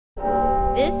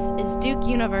This is Duke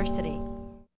University.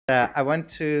 I want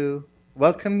to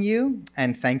welcome you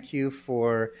and thank you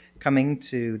for coming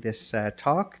to this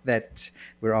talk that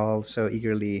we're all so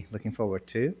eagerly looking forward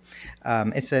to.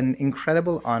 It's an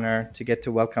incredible honor to get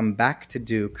to welcome back to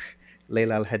Duke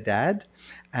Laila El-Haddad.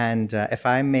 And if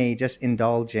I may just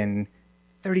indulge in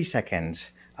 30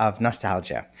 seconds of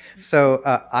nostalgia. So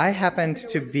I happened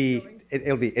to be,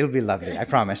 it'll be lovely, I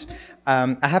promise.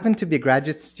 I happened to be a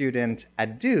graduate student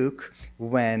at Duke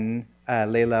when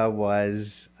Laila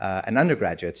was an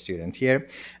undergraduate student here.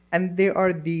 And there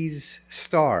are these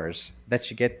stars that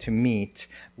you get to meet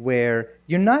where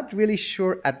you're not really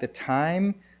sure at the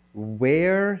time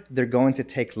where they're going to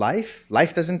take life.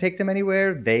 Life doesn't take them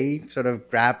anywhere. They sort of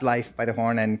grab life by the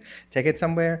horn and take it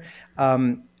somewhere.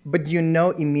 But you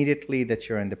know immediately that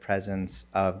you're in the presence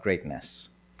of greatness.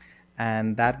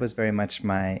 And that was very much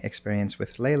my experience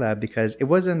with Laila, because it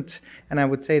wasn't, and I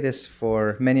would say this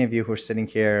for many of you who are sitting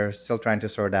here still trying to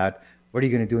sort out, what are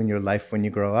you going to do in your life when you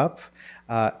grow up?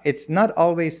 It's not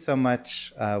always so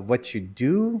much what you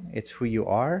do, it's who you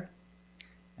are.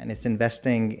 And it's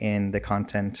investing in the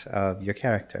content of your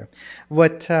character.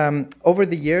 Over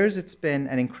the years, it's been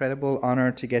an incredible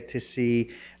honor to get to see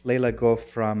Laila go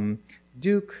from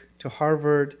Duke to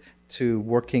Harvard to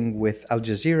working with Al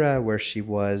Jazeera, where she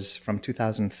was from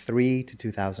 2003 to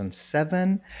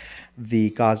 2007, the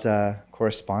Gaza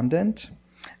correspondent.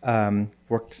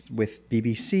 Worked with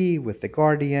BBC, with The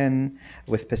Guardian,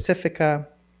 with Pacifica.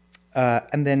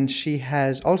 And then she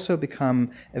has also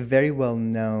become a very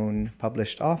well-known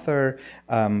published author,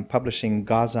 publishing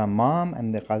Gaza Mom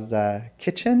and the Gaza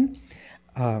Kitchen.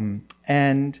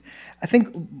 And I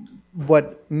think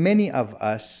what many of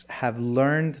us have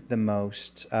learned the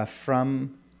most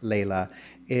from Laila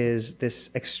is this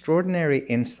extraordinary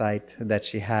insight that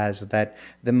she has, that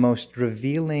the most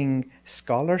revealing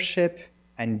scholarship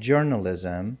and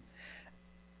journalism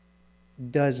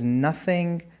does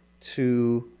nothing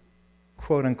to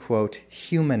quote-unquote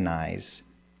humanize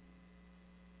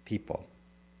people.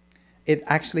 It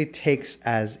actually takes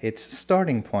as its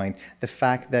starting point the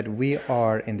fact that we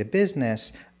are in the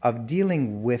business of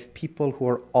dealing with people who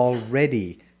are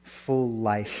already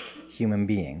full-life human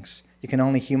beings. You can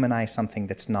only humanize something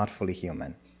that's not fully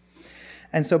human.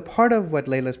 And so part of what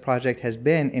Laila's project has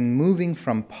been in moving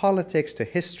from politics to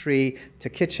history to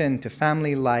kitchen to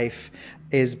family life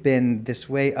has been this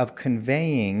way of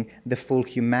conveying the full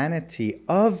humanity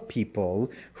of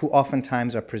people who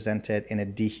oftentimes are presented in a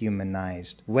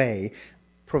dehumanized way,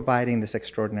 providing this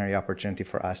extraordinary opportunity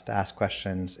for us to ask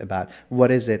questions about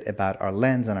what is it about our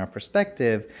lens and our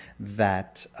perspective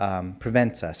that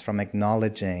prevents us from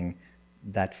acknowledging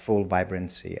that full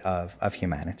vibrancy of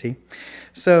humanity.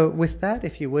 So with that,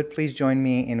 if you would, please join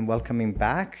me in welcoming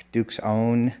back Duke's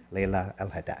own Laila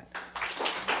El-Haddad.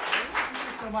 Thank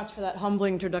you so much for that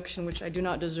humbling introduction, which I do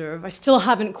not deserve. I still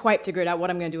haven't quite figured out what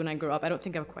I'm going to do when I grow up. I don't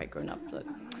think I've quite grown up, but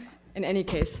in any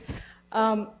case.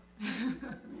 Oh,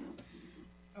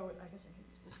 I guess I can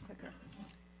use this clicker.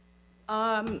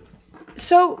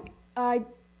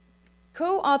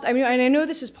 Co-author, and I know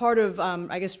this is part of,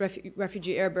 I guess,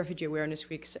 Arab Refugee Awareness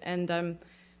Weeks, and I'm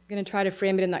going to try to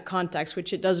frame it in that context,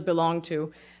 which it does belong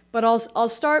to. But I'll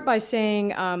start by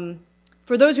saying,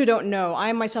 for those who don't know,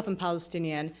 I myself am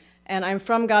Palestinian, and I'm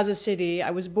from Gaza City.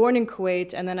 I was born in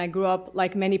Kuwait, and then I grew up,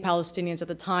 like many Palestinians at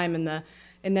the time, in the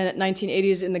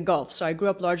 1980s in the Gulf. So I grew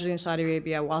up largely in Saudi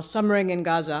Arabia while summering in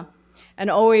Gaza, and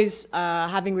always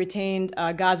having retained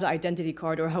a Gaza identity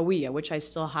card, or Hawiyya, which I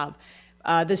still have.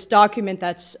 This document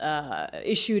that's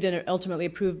issued and ultimately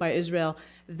approved by Israel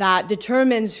that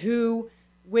determines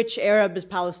which Arab is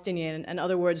Palestinian. In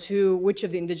other words, which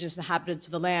of the indigenous inhabitants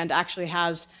of the land actually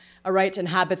has a right to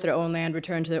inhabit their own land,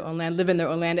 return to their own land, live in their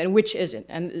own land, and which isn't.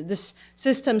 And this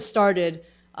system started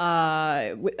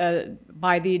by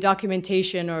the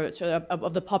documentation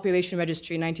of the population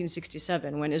registry in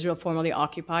 1967, when Israel formally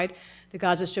occupied the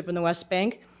Gaza Strip and the West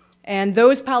Bank. And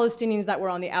those Palestinians that were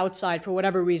on the outside, for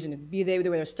whatever reason, be they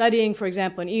were studying, for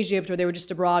example, in Egypt, or they were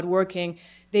just abroad working,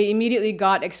 they immediately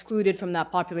got excluded from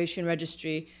that population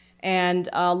registry and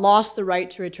lost the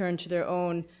right to return to their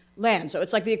own land. So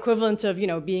it's like the equivalent of,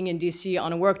 being in DC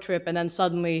on a work trip, and then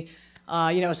suddenly,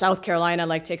 South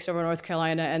Carolina takes over North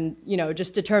Carolina and,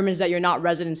 just determines that you're not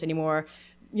residents anymore.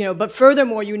 But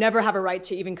furthermore, you never have a right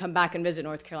to even come back and visit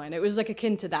North Carolina. It was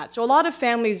akin to that. So a lot of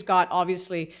families got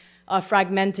obviously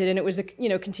fragmented, and it was a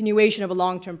continuation of a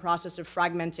long-term process of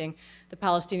fragmenting the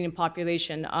Palestinian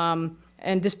population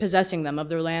and dispossessing them of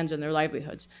their lands and their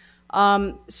livelihoods.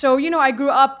 So I grew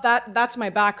up, that's my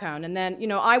background. And then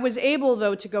I was able,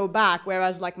 though, to go back,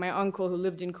 whereas like my uncle who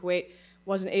lived in Kuwait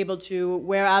wasn't able to,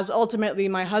 whereas ultimately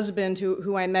my husband,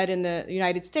 who I met in the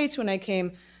United States when I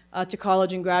came to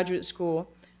college and graduate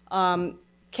school,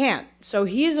 can't. So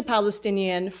he is a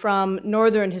Palestinian from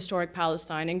northern historic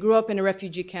Palestine and grew up in a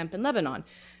refugee camp in Lebanon.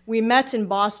 We met in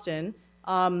Boston,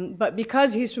 but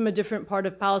because he's from a different part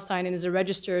of Palestine and is a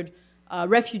registered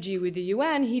refugee with the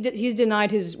UN, he's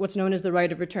denied his what's known as the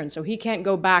right of return. So he can't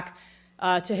go back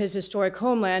to his historic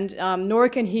homeland, nor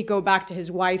can he go back to his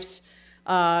wife's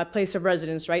place of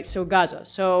residence, right? So Gaza.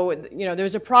 So, you know,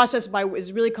 there's a process it's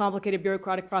a really complicated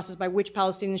bureaucratic process by which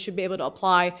Palestinians should be able to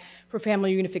apply for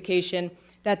family unification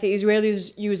that the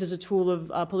Israelis use as a tool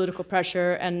of political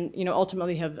pressure and, you know,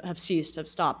 ultimately have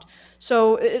stopped.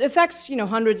 So it affects, you know,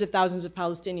 hundreds of thousands of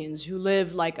Palestinians who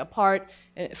live like apart,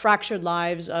 fractured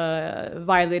lives,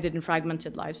 violated and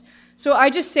fragmented lives. So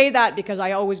I just say that because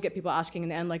I always get people asking in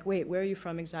the end, like, wait, where are you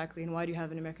from exactly? And why do you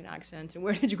have an American accent? And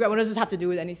where did you grow up? What does this have to do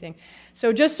with anything?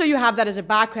 So just so you have that as a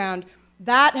background,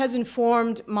 that has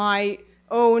informed my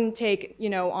own take, you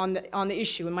know, on the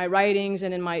issue in my writings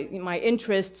and in my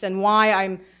interests, and why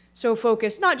I'm so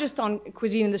focused, not just on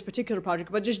cuisine in this particular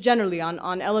project, but just generally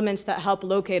on elements that help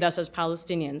locate us as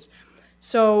Palestinians.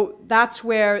 So that's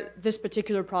where this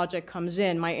particular project comes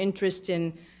in, my interest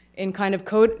in kind of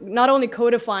not only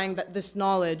codifying this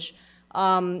knowledge,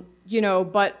 you know,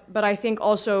 but I think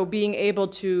also being able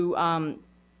to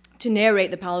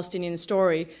narrate the Palestinian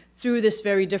story through this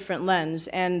very different lens,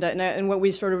 and what we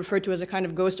sort of refer to as a kind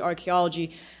of ghost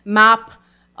archaeology, map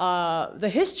the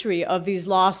history of these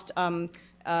lost,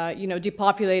 you know,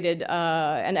 depopulated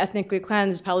and ethnically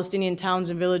cleansed Palestinian towns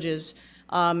and villages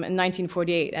in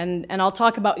 1948. And I'll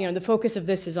talk about, you know, the focus of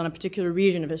this is on a particular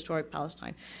region of historic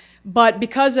Palestine. But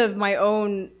because of my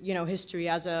own, you know, history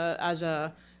as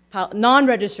a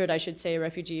non-registered, I should say,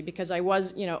 refugee, because I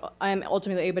was, you know, I am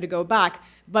ultimately able to go back,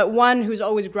 but one who's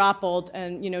always grappled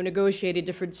and, you know, negotiated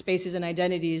different spaces and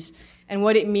identities and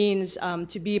what it means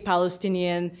to be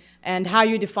Palestinian and how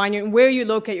you define and where you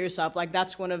locate yourself. Like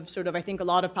that's one of sort of, I think a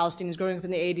lot of Palestinians growing up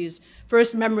in the 80s,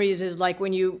 first memories is like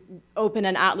when you open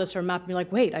an atlas or map and you're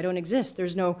like, wait, I don't exist.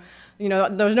 There's no, you know,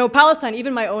 there's no Palestine.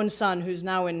 Even my own son, who's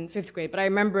now in 5th grade, but I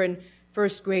remember in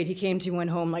 1st grade, he came to me, went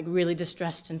home like really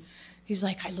distressed, and he's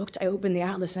like, I opened the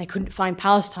atlas and I couldn't find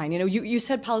Palestine. You know, you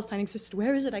said Palestine existed.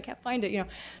 Where is it? I can't find it, you know.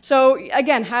 So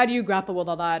again, how do you grapple with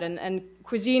all that? And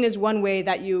cuisine is one way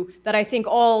that I think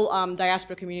all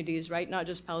diaspora communities, right, not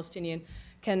just Palestinian,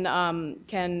 can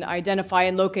identify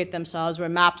and locate themselves where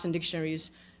maps and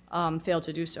dictionaries fail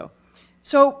to do so.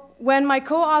 So when my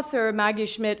co-author, Maggie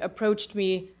Schmidt, approached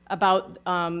me about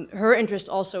her interest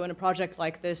also in a project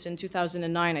like this in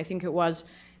 2009, I think it was,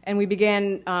 and we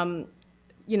began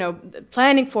you know,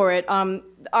 planning for it,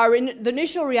 the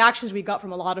initial reactions we got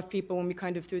from a lot of people when we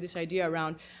kind of threw this idea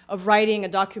around of writing a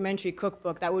documentary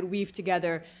cookbook that would weave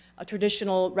together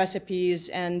traditional recipes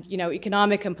and, you know,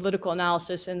 economic and political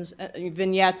analysis and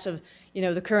vignettes of, you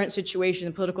know, the current situation,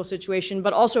 the political situation,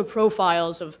 but also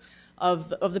profiles of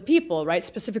the people, right,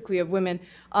 specifically of women.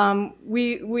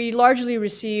 We largely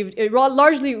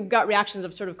got reactions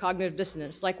of sort of cognitive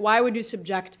dissonance, like why would you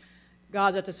subject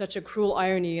Gaza to such a cruel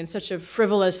irony and such a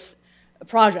frivolous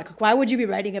project? Like, why would you be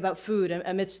writing about food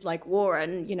amidst like war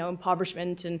and, you know,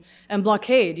 impoverishment and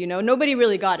blockade? You know, nobody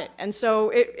really got it, and so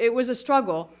it was a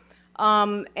struggle.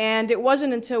 And it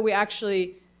wasn't until we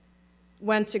actually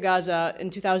went to Gaza in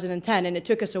 2010, and it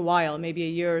took us a while, maybe a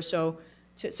year or so,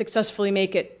 to successfully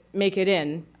make it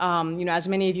in. You know, as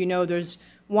many of you know, there's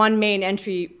one main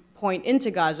entry point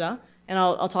into Gaza, and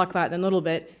I'll talk about it in a little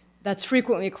bit, that's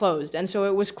frequently closed. And so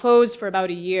it was closed for about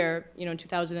a year, you know, in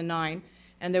 2009,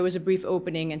 and there was a brief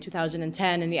opening in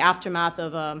 2010 in the aftermath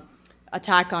of an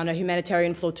attack on a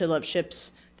humanitarian flotilla of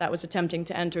ships that was attempting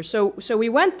to enter. So we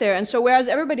went there, and so whereas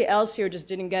everybody else here just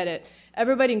didn't get it,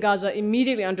 everybody in Gaza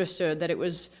immediately understood that it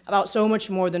was about so much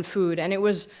more than food, and it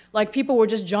was like people were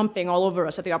just jumping all over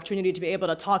us at the opportunity to be able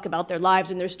to talk about their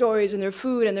lives and their stories and their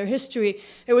food and their history.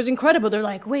 It was incredible. They're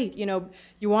like, wait, you know,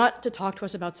 you want to talk to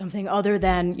us about something other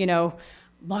than, you know,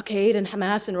 blockade and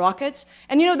Hamas and rockets?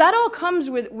 And, you know, that all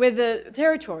comes with the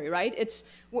territory, right? It's,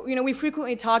 you know, we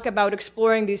frequently talk about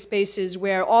exploring these spaces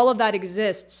where all of that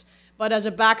exists, but as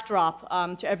a backdrop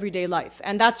to everyday life.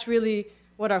 And that's really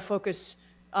what our focus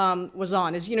was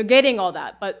on, is, you know, getting all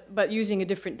that, but using a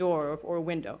different door or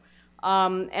window.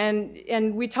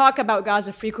 And we talk about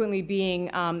Gaza frequently being,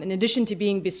 in addition to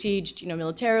being besieged, you know,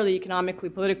 militarily, economically,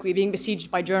 politically, being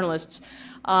besieged by journalists,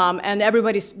 and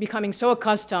everybody's becoming so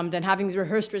accustomed and having these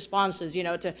rehearsed responses, you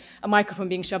know, to a microphone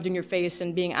being shoved in your face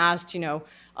and being asked, you know,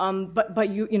 but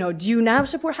you know, do you now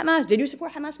support Hamas? Did you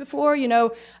support Hamas before? You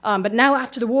know, but now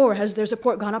after the war, has their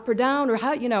support gone up or down, or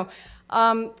how, you know?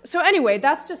 So anyway,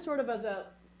 that's just sort of as a,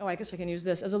 oh, I guess I can use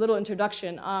this as a little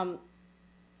introduction.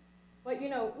 But you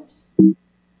know, oops.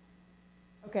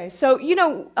 Okay, so you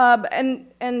know,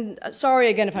 and sorry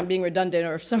again if I'm being redundant,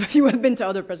 or if some of you have been to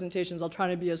other presentations, I'll try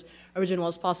to be as original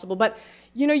as possible. But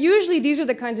you know, usually these are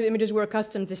the kinds of images we're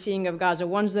accustomed to seeing of Gaza,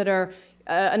 ones that are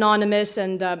anonymous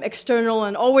and external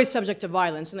and always subject to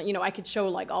violence. And you know, I could show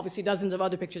like obviously dozens of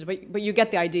other pictures, but you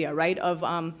get the idea, right? Of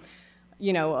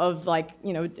you know, of like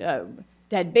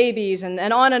dead babies and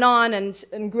on,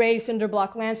 and gray cinder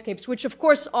block landscapes, which of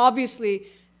course obviously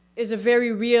is a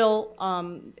very real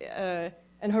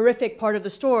and horrific part of the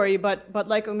story, but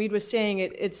like Omid was saying,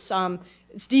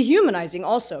 it's dehumanizing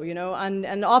also, you know,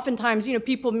 and oftentimes, you know,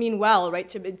 people mean well, right,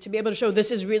 to be able to show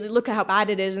this is really, look at how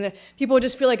bad it is, and people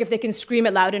just feel like if they can scream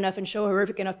it loud enough and show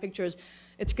horrific enough pictures,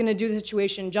 it's going to do the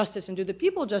situation justice and do the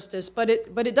people justice, but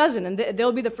it doesn't, and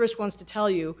they'll be the first ones to tell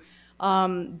you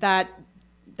that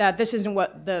this isn't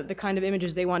what the kind of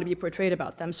images they want to be portrayed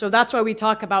about them. So that's why we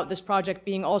talk about this project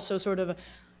being also sort of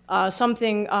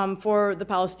something for the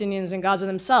Palestinians in Gaza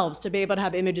themselves, to be able to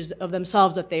have images of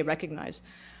themselves that they recognize.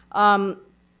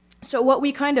 So what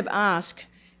we kind of ask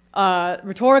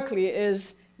rhetorically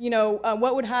is, you know,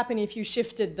 what would happen if you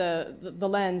shifted the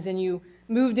lens and you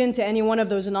moved into any one of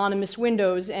those anonymous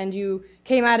windows and you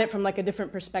came at it from like a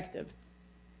different perspective?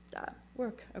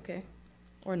 Work, okay,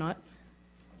 or not.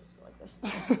 I'll just go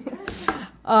like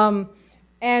this.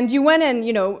 And you went in,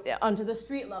 you know, onto the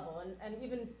street level, and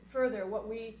even further, what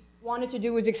we wanted to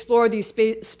do was explore these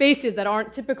spaces that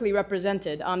aren't typically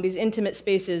represented, these intimate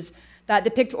spaces that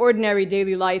depict ordinary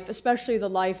daily life, especially the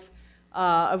life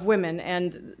of women.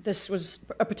 And this was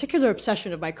a particular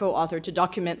obsession of my co-author, to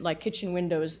document like kitchen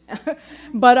windows,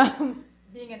 but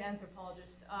being an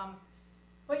anthropologist.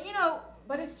 But you know,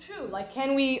 but it's true. Like,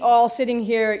 can we all sitting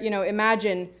here, you know,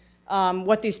 imagine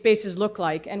what these spaces look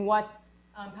like, and what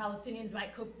Palestinians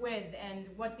might cook with, and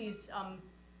what these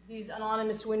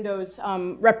anonymous windows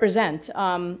represent,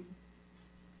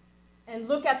 and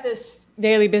look at this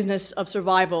daily business of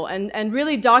survival, and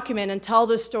really document and tell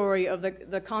the story of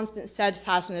the constant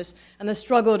steadfastness and the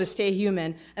struggle to stay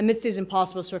human amidst these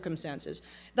impossible circumstances.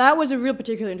 That was a real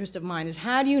particular interest of mine, is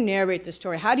how do you narrate this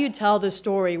story? How do you tell this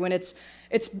story when it's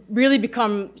really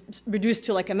become reduced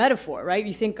to like a metaphor, right?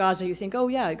 You think Gaza, you think, oh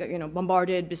yeah, you know,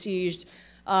 bombarded, besieged,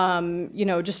 you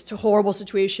know, just a horrible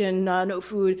situation, no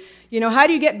food. You know, how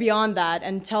do you get beyond that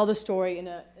and tell the story in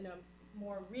a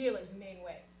more real and humane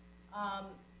way?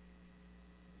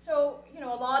 So, you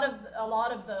know, a lot of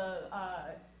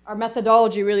our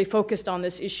methodology really focused on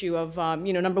this issue of,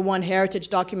 you know, number one, heritage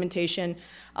documentation,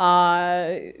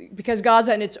 because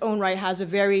Gaza in its own right has a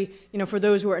very, you know, for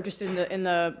those who are interested in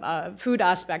the food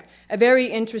aspect, a very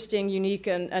interesting, unique,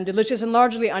 and delicious and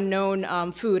largely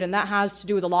unknown food, and that has to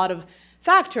do with a lot of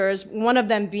factors, one of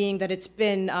them being that it's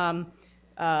been,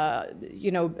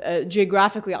 you know,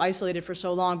 geographically isolated for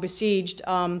so long, besieged,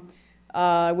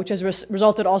 which has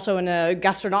resulted also in a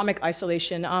gastronomic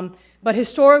isolation. But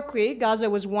historically, Gaza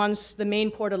was once the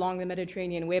main port along the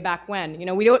Mediterranean way back when. You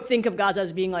know, we don't think of Gaza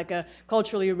as being like a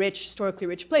culturally rich, historically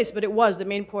rich place, but it was the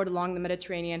main port along the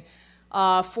Mediterranean,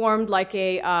 formed like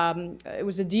it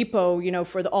was a depot, you know,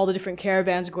 for all the different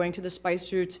caravans going to the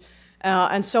spice routes,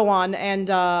 and so on, and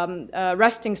a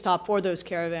resting stop for those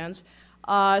caravans.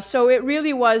 So it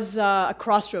really was a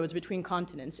crossroads between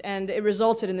continents, and it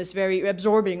resulted in this very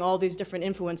absorbing all these different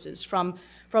influences from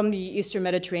the Eastern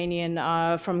Mediterranean,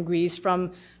 from Greece,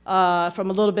 from a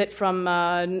little bit from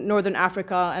Northern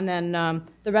Africa, and then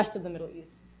the rest of the Middle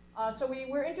East. So we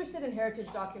were interested in heritage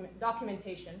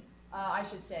documentation, I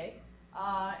should say,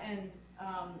 and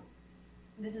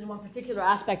this is one particular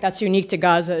aspect that's unique to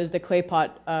Gaza, is the clay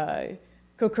pot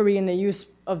cookery and the use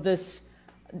of this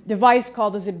device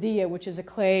called the zibdiya, which is a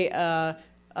clay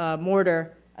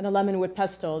mortar and a lemon wood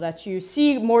pestle that you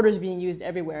see mortars being used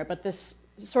everywhere, but this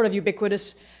is sort of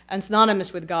ubiquitous and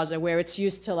synonymous with Gaza, where it's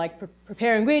used to like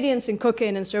prepare ingredients and cook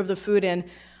in and serve the food in,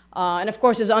 and of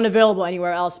course is unavailable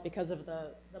anywhere else because of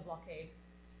the blockade.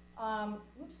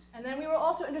 And then we were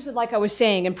also interested, like I was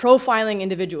saying, in profiling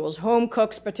individuals, home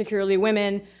cooks, particularly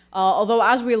women, although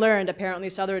as we learned, apparently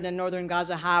southern and northern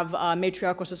Gaza have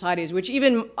matriarchal societies, which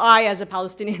even I, as a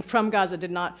Palestinian from Gaza,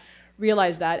 did not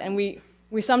realize that. And we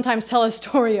sometimes tell a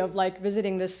story of like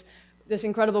visiting this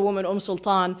incredible woman,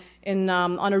 Sultan,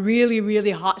 on a really,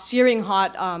 really hot, searing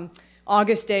hot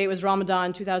August day. It was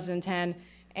Ramadan 2010.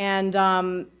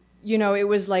 And, you know, it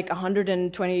was like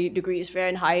 120 degrees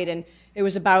Fahrenheit, and it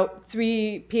was about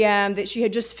 3 p.m. that she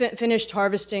had just finished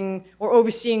harvesting or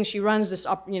overseeing. She runs this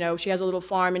up, you know, she has a little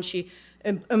farm, and she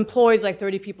employs like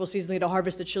 30 people seasonally to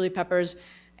harvest the chili peppers.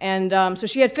 And so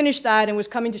she had finished that and was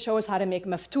coming to show us how to make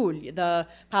maftoul, the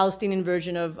Palestinian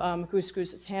version of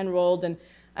couscous. It's hand-rolled.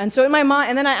 And so in my mind,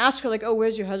 and then I asked her, like, oh,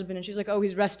 where's your husband? And she's like, oh,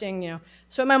 he's resting, you know.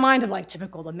 So in my mind, I'm like,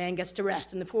 typical, the man gets to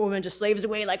rest, and the poor woman just slaves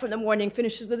away, like, from the morning,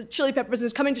 finishes the chili peppers, and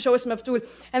is coming to show us maftoul.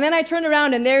 And then I turn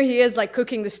around, and there he is, like,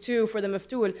 cooking the stew for the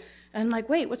maftoul. And I'm like,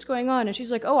 wait, what's going on? And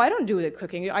she's like, oh, I don't do the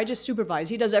cooking. I just supervise.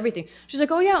 He does everything. She's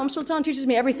like, oh, yeah, Sultan teaches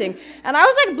me everything. And I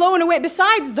was, like, blown away.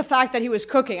 Besides the fact that he was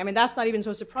cooking, I mean, that's not even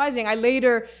so surprising. I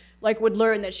later, like, would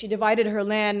learn that she divided her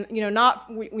land, you know, not,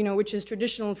 you know, which is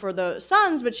traditional for the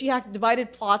sons, but she had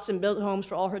divided plots and built homes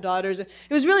for all her daughters. And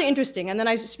it was really interesting. And then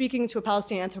I, speaking to a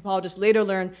Palestinian anthropologist, later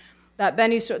learned that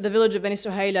the village of Beni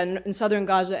Suhaila in southern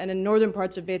Gaza and in northern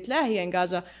parts of Beit Lahia in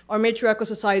Gaza are matriarchal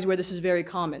societies where this is very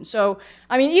common. So,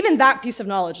 I mean, even that piece of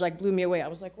knowledge, like, blew me away. I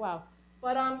was like, wow.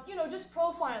 But, you know, just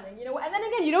profiling, you know, and then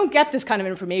again, you don't get this kind of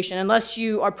information unless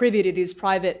you are privy to these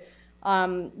private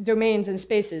domains and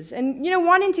spaces. And, you know,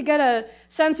 wanting to get a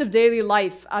sense of daily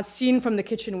life as seen from the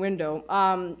kitchen window,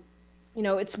 you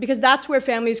know, it's because that's where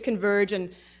families converge and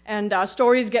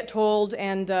stories get told,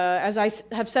 and as I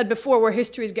have said before, where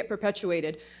histories get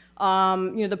perpetuated. You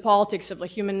know, the politics of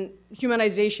like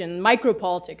humanization,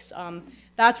 micropolitics,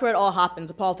 that's where it all happens,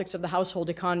 the politics of the household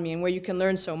economy, and where you can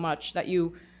learn so much that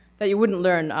you wouldn't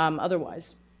learn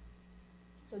otherwise.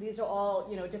 So these are all,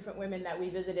 you know, different women that we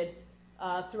visited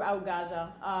throughout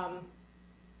Gaza.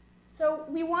 So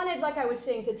we wanted, like I was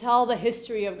saying, to tell the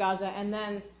history of Gaza,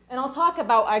 and I'll talk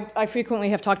about, I frequently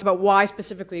have talked about why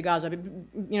specifically Gaza.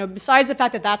 You know, besides the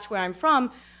fact that that's where I'm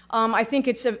from, I think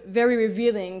it's a very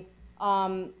revealing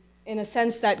in a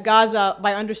sense that Gaza,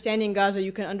 by understanding Gaza,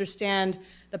 you can understand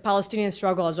the Palestinian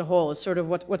struggle as a whole. It's sort of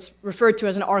what's referred to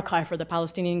as an archive for the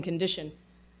Palestinian condition.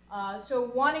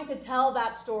 So wanting to tell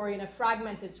that story in a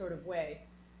fragmented sort of way.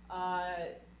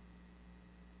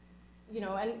 You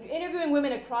know, and interviewing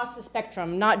women across the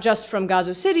spectrum, not just from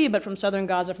Gaza City, but from southern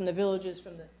Gaza, from the villages,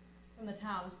 from the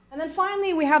towns. And then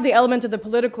finally, we have the element of the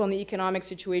political and the economic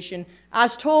situation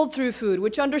as told through food,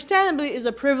 which understandably is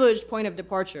a privileged point of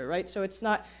departure, right? So it's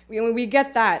not, we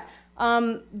get that.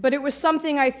 But it was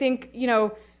something I think, you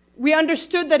know, we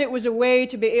understood that it was a way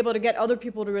to be able to get other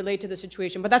people to relate to the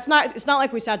situation. But it's not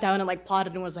like we sat down and like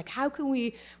plotted and was like,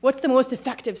 what's the most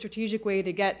effective strategic way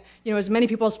to get, you know, as many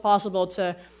people as possible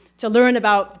to learn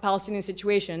about the Palestinian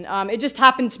situation. It just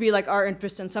happened to be like our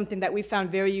interest in something that we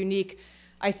found very unique.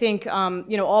 I think,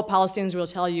 you know, all Palestinians will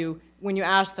tell you when you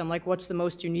ask them, like, what's the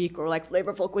most unique or like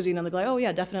flavorful cuisine, and they'll be like, oh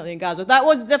yeah, definitely in Gaza. That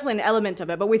was definitely an element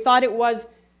of it, but we thought it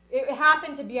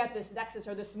happened to be at this nexus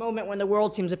or this moment when the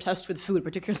world seems obsessed with food,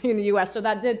 particularly in the US, so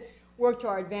that did work to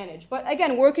our advantage. But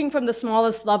again, working from the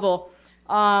smallest level,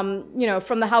 you know,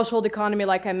 from the household economy,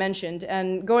 like I mentioned,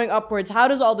 and going upwards, how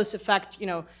does all this affect, you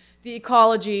know, the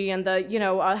ecology and the, you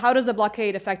know, how does the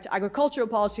blockade affect agricultural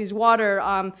policies, water?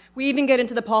 We even get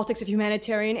into the politics of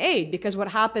humanitarian aid, because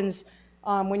what happens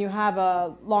when you have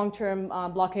a long-term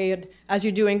blockade, as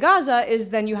you do in Gaza, is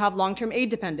then you have long-term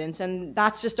aid dependence, and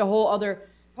that's just a whole other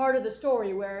part of the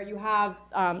story where you have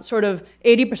sort of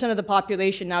 80% of the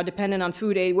population now dependent on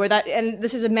food aid, and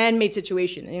this is a man-made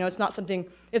situation. You know, it's not something,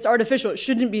 it's artificial. It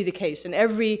shouldn't be the case, and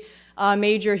every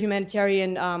major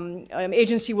humanitarian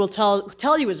agency will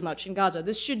tell you as much in Gaza.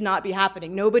 This should not be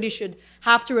happening. Nobody should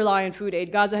have to rely on food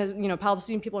aid. Gaza has, you know,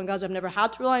 Palestinian people in Gaza have never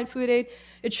had to rely on food aid.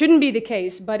 It shouldn't be the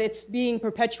case, but it's being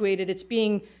perpetuated.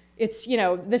 It's, you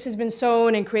know, this has been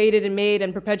sown and created and made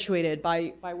and perpetuated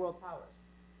by world powers.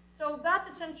 So that's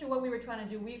essentially what we were trying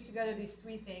to do, weave together these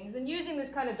three things, and using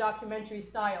this kind of documentary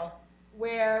style,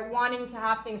 where wanting to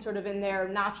have things sort of in their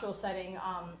natural setting,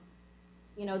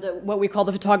 you know, what we call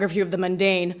the photography of the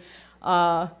mundane,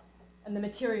 and the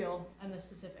material and the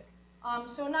specific.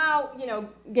 So now, you know,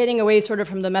 getting away sort of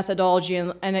from the methodology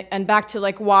and back to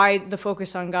like why the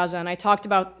focus on Gaza. And I talked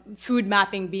about food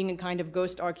mapping being a kind of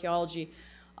ghost archaeology,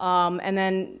 and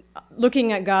then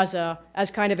looking at Gaza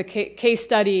as kind of a case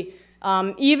study,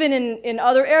 even in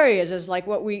other areas, as like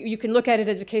you can look at it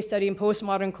as a case study in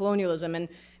postmodern colonialism,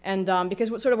 and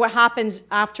because what happens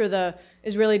after the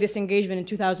Israeli disengagement in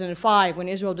 2005, when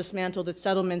Israel dismantled its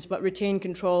settlements but retained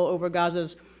control over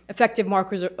Gaza's effective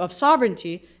markers of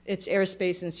sovereignty, its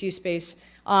airspace and sea space,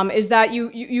 is that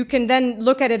you can then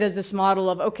look at it as this model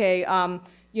of, okay,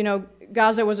 you know,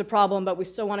 Gaza was a problem, but we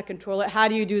still want to control it. How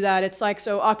do you do that? It's like,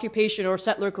 so occupation or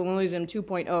settler colonialism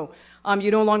 2.0.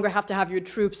 You no longer have to have your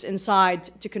troops inside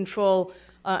to control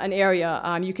an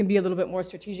area. You can be a little bit more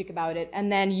strategic about it,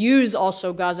 and then use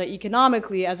also Gaza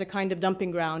economically as a kind of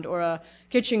dumping ground or a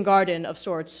kitchen garden of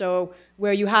sorts. So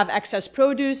where you have excess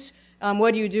produce,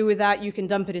 what do you do with that? You can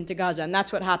dump it into Gaza, and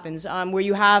that's what happens. Where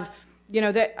you have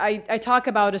I talk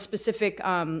about a specific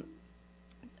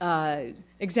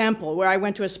example where I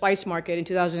went to a spice market in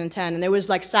 2010, and there was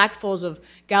like sackfuls of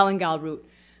galangal root.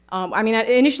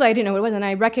 Initially I didn't know what it was, and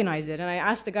I recognized it, and I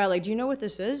asked the guy, like, do you know what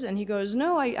this is? And he goes,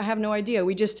 no, I have no idea.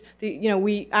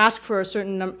 We ask for a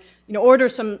certain, order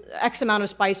some X amount of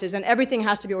spices, and everything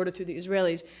has to be ordered through the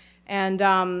Israelis. And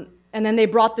then they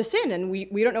brought this in, and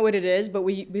we don't know what it is, but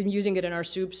we've been using it in our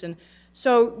soups. And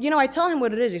so, I tell him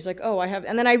what it is. He's like, oh, I have.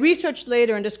 And then I researched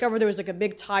later and discovered there was like a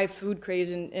big Thai food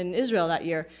craze in Israel that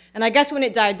year. And I guess when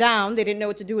it died down, they didn't know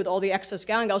what to do with all the excess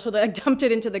galangal, so they dumped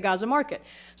it into the Gaza market.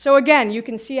 So again, you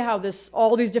can see how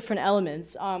all these different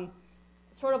elements,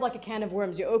 sort of like a can of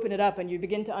worms. You open it up and you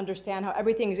begin to understand how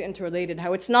everything is interrelated,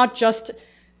 how it's not just,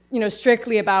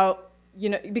 strictly about,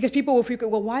 because people will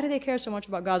frequently, well, why do they care so much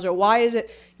about Gaza? Or why is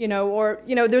it,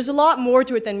 there's a lot more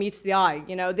to it than meets the eye.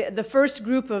 The first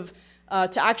group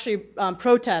to actually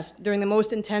protest during the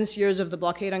most intense years of the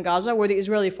blockade on Gaza were the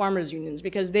Israeli farmers' unions,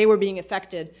 because they were being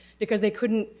affected because they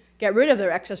couldn't get rid of their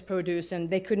excess produce, and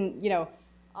they couldn't,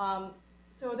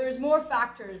 so there's more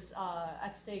factors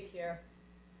at stake here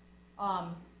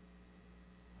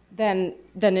than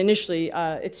initially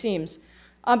it seems.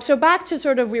 So back to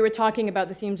sort of, we were talking about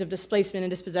the themes of displacement and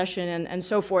dispossession and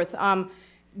so forth.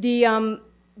 The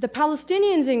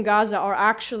Palestinians in Gaza are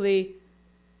actually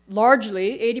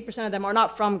largely, 80% of them are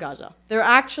not from Gaza. They're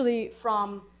actually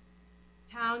from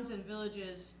towns and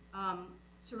villages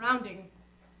surrounding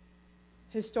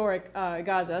historic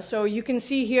Gaza. So you can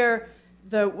see here,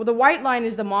 the white line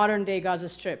is the modern-day Gaza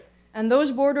Strip. And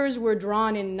those borders were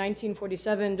drawn in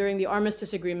 1947 during the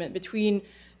armistice agreement between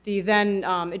the then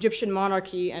Egyptian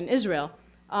monarchy and Israel.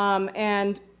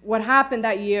 And what happened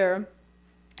that year,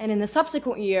 and in the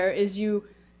subsequent year, is you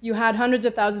had hundreds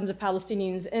of thousands of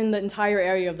Palestinians in the entire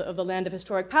area of the land of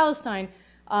historic Palestine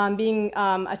being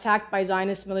attacked by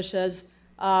Zionist militias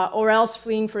or else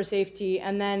fleeing for safety,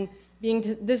 and then being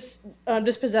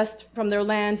dispossessed from their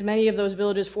lands. Many of those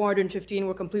villages, 415,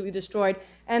 were completely destroyed.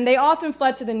 And they often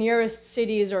fled to the nearest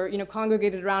cities or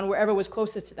congregated around wherever was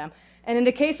closest to them. And in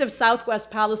the case of southwest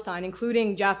Palestine,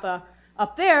 including Jaffa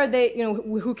up there,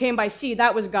 who came by sea,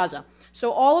 that was Gaza.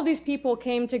 So all of these people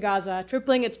came to Gaza,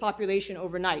 tripling its population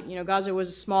overnight. Gaza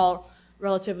was small,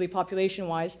 relatively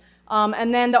population-wise.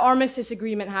 And then the armistice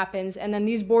agreement happens, and then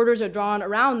these borders are drawn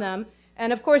around them.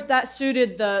 And of course, that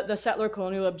suited the settler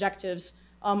colonial objectives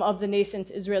of the nascent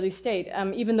Israeli state.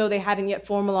 Even though they hadn't yet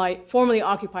formally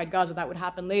occupied Gaza, that would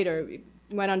happen later. It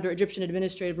went under Egyptian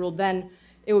administrative rule, then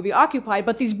it would be occupied.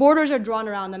 But these borders are drawn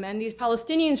around them, and these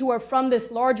Palestinians who are from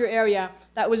this larger area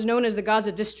that was known as the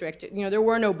Gaza district, there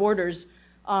were no borders,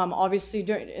 obviously,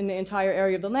 in the entire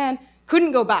area of the land,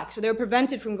 couldn't go back. So they were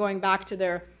prevented from going back to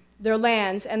their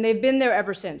lands, and they've been there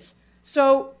ever since.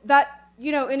 So that,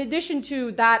 in addition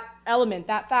to that element,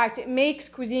 that fact, it makes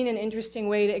cuisine an interesting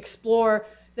way to explore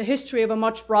the history of a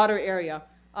much broader area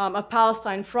of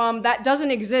Palestine that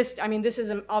doesn't exist. This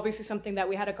is obviously something that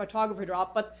we had a cartographer draw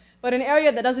up, but an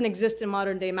area that doesn't exist in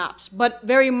modern day maps, but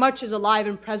very much is alive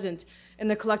and present in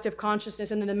the collective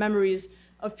consciousness and in the memories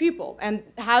of people. And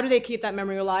how do they keep that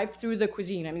memory alive? Through the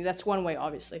cuisine. That's one way,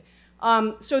 obviously.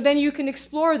 So then you can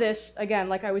explore this, again,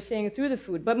 like I was saying, through the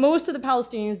food. But most of the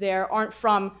Palestinians there aren't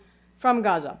from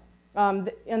Gaza. And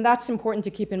that's important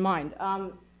to keep in mind.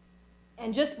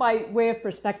 And just by way of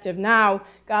perspective, now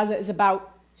Gaza is about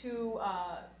 2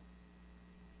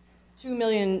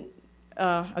 million,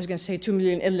 I was going to say 2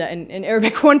 million illa in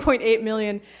Arabic, 1.8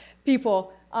 million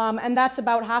people. And that's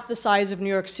about half the size of New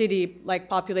York City, like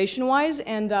population-wise,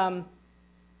 and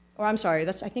or I'm sorry,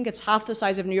 I think it's half the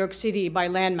size of New York City by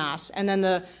landmass, and then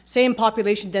the same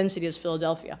population density as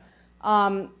Philadelphia.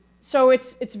 So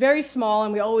it's very small,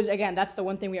 and we always, again, that's the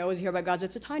one thing we always hear about Gaza.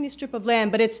 It's a tiny strip of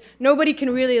land, but nobody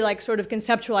can really sort of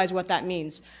conceptualize what that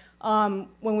means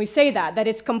when we say that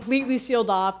it's completely sealed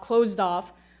off, closed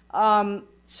off.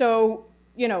 So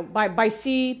by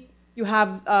sea, you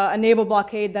have a naval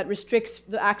blockade that restricts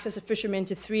the access of fishermen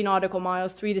to 3 nautical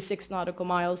miles, 3 to 6 nautical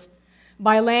miles.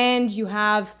 By land, you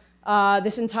have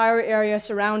this entire area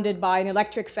surrounded by an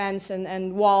electric fence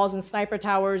and walls and sniper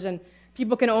towers, and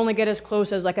people can only get as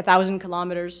close as 1,000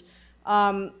 kilometers.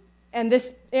 And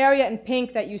this area in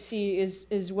pink that you see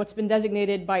is what's been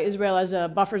designated by Israel as a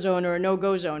buffer zone or a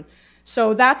no-go zone.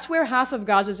 So that's where half of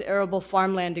Gaza's arable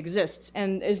farmland exists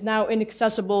and is now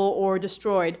inaccessible or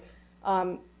destroyed.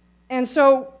 And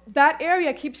so that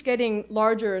area keeps getting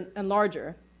larger and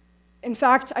larger. In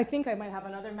fact, I think I might have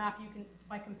another map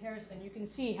by comparison. You can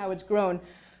see how it's grown.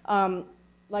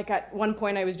 Like at one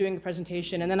point I was doing a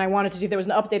presentation, and then I wanted to see if there was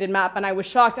an updated map, and I was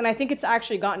shocked. And I think it's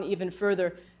actually gotten even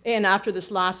further in after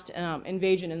this last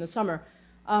invasion in the summer.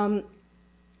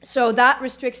 So that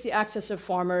restricts the access of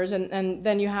farmers, and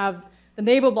then you have the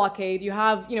naval blockade. You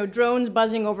have drones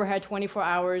buzzing overhead 24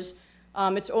 hours.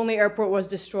 Its only airport was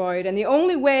destroyed, and the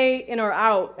only way in or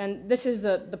out, and this is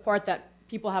the part that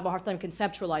people have a hard time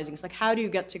conceptualizing. It's like, how do you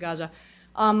get to Gaza?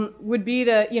 Would be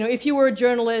to, if you were a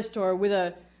journalist or with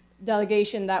a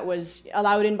delegation that was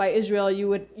allowed in by Israel, you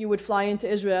would fly into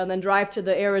Israel and then drive to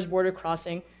the Erez border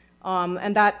crossing,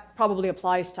 and that probably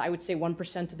applies to, I would say,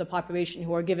 1% of the population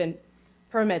who are given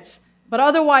permits. But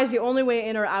otherwise, the only way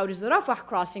in or out is the Rafah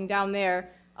crossing down there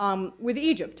with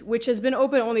Egypt, which has been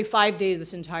open only 5 days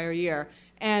this entire year,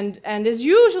 and is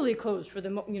usually closed for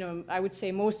the, I would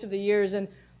say most of the years. And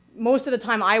most of the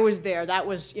time I was there, that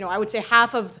was, I would say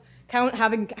half of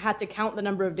having had to count the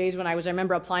number of days when I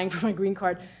remember applying for my green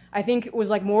card. I think it was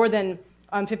like more than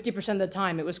 50% of the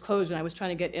time it was closed when I was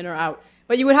trying to get in or out.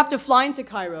 But you would have to fly into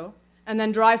Cairo and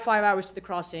then drive 5 hours to the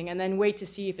crossing and then wait to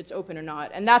see if it's open or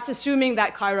not. And that's assuming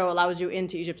that Cairo allows you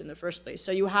into Egypt in the first place.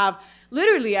 So you have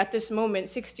literally at this moment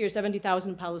 60 or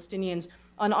 70,000 Palestinians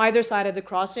on either side of the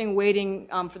crossing waiting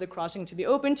for the crossing to be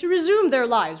open to resume their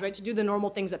lives, right? To do the normal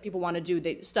things that people want to do.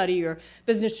 They study or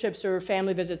business trips or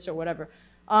family visits or whatever.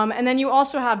 And then you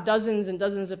also have dozens and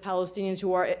dozens of Palestinians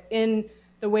who are in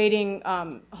the waiting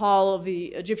hall of the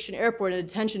Egyptian airport, a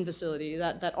detention facility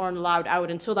that aren't allowed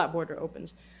out until that border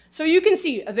opens. So you can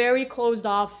see a very closed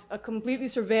off, a completely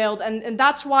surveilled, and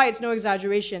that's why it's no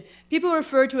exaggeration. People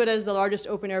refer to it as the largest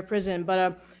open air prison, but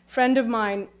a friend of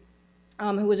mine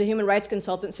who was a human rights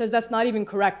consultant says that's not even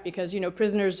correct because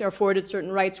prisoners are afforded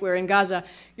certain rights where in Gaza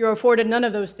you're afforded none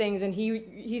of those things, and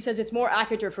he says it's more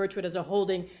accurate to refer to it as a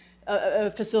holding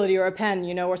facility or a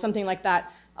pen, or something like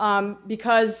that,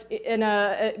 because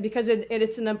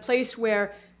it's in a place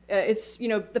where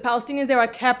the Palestinians there are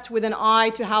kept with an eye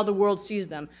to how the world sees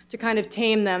them, to kind of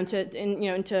tame them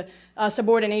into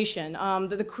subordination.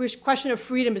 The question of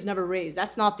freedom is never raised.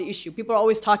 That's not the issue. People are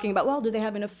always talking about, well, do they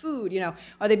have enough food?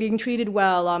 Are they being treated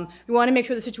well? We want to make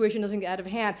sure the situation doesn't get out of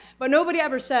hand. But nobody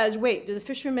ever says, wait, do the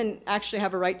fishermen actually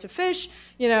have a right to fish?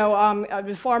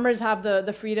 Do farmers have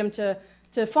the freedom to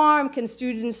farm? Can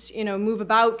students, move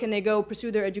about? Can they go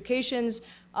pursue their educations?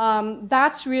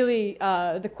 That's really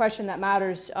the question that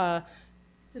matters to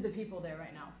the people there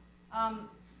right now.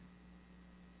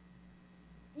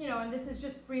 And this is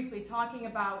just briefly talking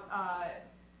about,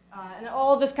 and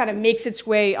all of this kind of makes its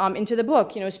way into the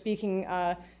book, speaking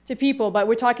to people, but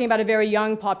we're talking about a very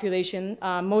young population,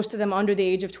 most of them under the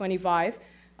age of 25,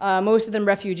 most of them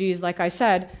refugees, like I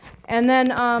said. And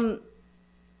then,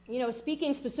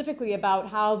 speaking specifically about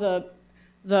how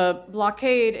the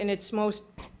blockade in its most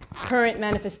current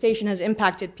manifestation has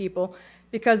impacted people,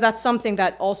 because that's something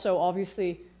that also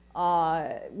obviously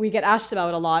we get asked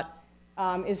about a lot,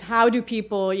 is how do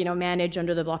people manage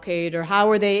under the blockade, or how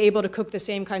are they able to cook the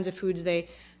same kinds of foods they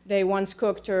once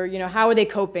cooked, or how are they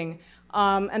coping?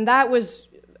 And that was,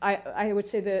 I would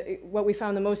say, what we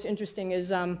found the most interesting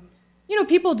is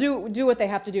people do what they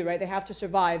have to do, right? They have to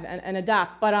survive and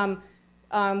adapt, but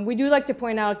we do like to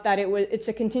point out that it's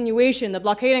a continuation. The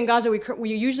blockade in Gaza, we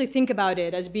usually think about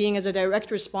it as being as a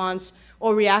direct response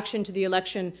or reaction to the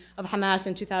election of Hamas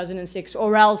in 2006,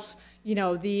 or else,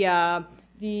 the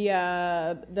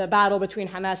battle between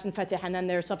Hamas and Fatah and then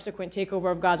their subsequent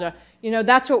takeover of Gaza.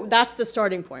 That's the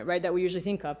starting point, right, that we usually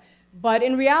think of. But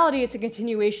in reality, it's a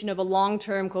continuation of a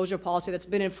long-term closure policy that's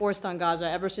been enforced on Gaza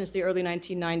ever since the early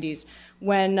 1990s,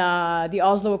 when the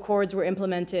Oslo Accords were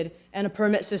implemented and a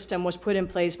permit system was put in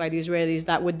place by the Israelis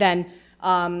that would then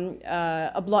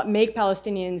make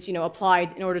Palestinians, apply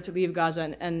in order to leave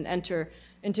Gaza and enter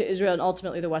into Israel and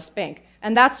ultimately the West Bank.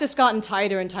 And that's just gotten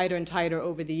tighter and tighter and tighter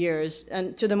over the years,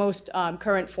 and to the most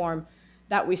current form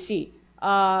that we see.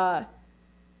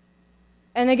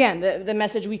 And again, the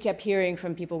message we kept hearing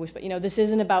from people was, this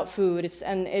isn't about food.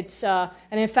 And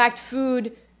in fact,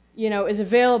 food, is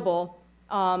available.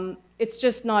 It's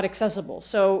just not accessible.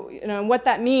 So, what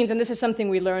that means, and this is something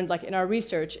we learned, like in our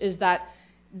research, is that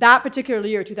particular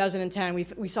year, 2010,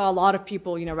 we saw a lot of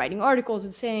people, writing articles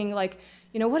and saying, like,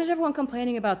 what is everyone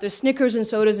complaining about? There's Snickers and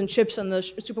sodas and chips on the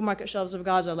supermarket shelves of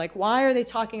Gaza. Like, why are they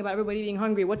talking about everybody being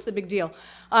hungry? What's the big deal?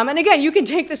 And again, you can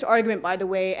take this argument, by the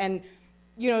way, and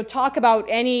talk about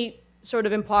any sort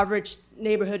of impoverished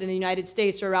neighborhood in the United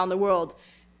States or around the world,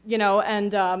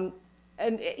 and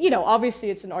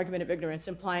obviously it's an argument of ignorance,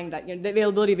 implying that the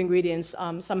availability of ingredients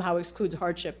somehow excludes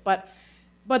hardship. But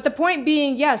the point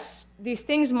being, yes, these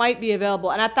things might be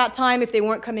available, and at that time, if they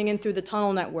weren't coming in through the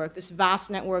tunnel network, this vast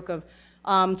network of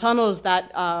tunnels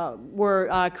that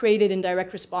were created in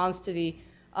direct response to the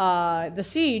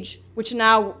siege, which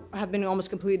now have been almost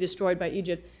completely destroyed by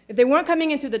Egypt. If they weren't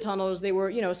coming in through the tunnels, they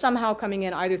were, somehow coming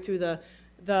in either through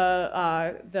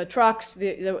the trucks,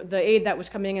 the aid that was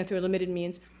coming in through limited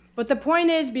means. But the point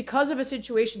is, because of a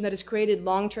situation that has created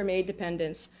long-term aid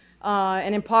dependence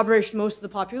and impoverished most of the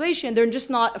population, they're just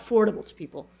not affordable to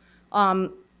people.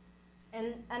 And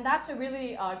that's a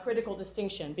really critical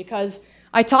distinction, because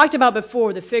I talked about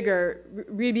before the figure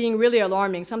being really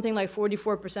alarming, something like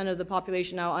 44% of the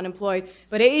population now unemployed,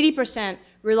 but 80%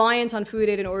 reliant on food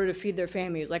aid in order to feed their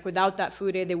families. Like without that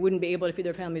food aid, they wouldn't be able to feed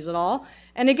their families at all.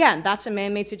 And again, that's a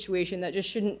man-made situation that just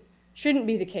shouldn't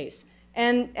be the case.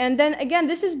 And then again,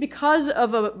 this is because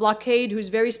of a blockade whose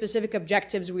very specific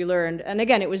objectives we learned. And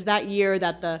again, it was that year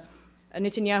that the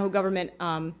Netanyahu government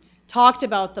talked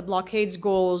about the blockade's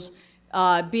goals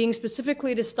being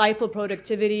specifically to stifle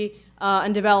productivity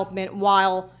and development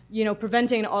while,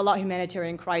 preventing an all-out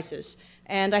humanitarian crisis.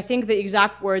 And I think the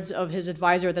exact words of his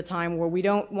advisor at the time were, we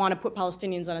don't want to put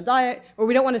Palestinians on a diet, or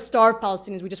we don't want to starve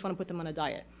Palestinians, we just want to put them on a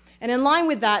diet. And in line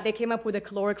with that, they came up with a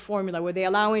caloric formula where they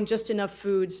allow in just enough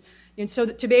foods, so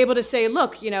to be able to say,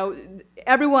 look,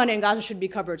 everyone in Gaza should be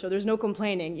covered, so there's no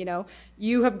complaining.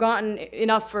 You have gotten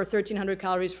enough for 1,300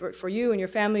 calories for you and your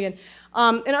family. And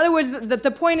in other words,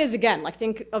 the point is, again, like,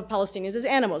 think of Palestinians as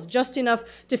animals, just enough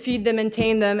to feed them,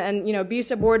 maintain them, and be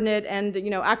subordinate and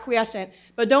acquiescent.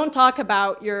 But don't talk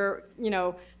about your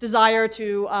desire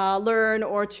to learn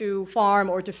or to farm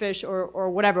or to fish or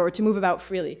whatever, or to move about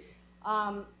freely.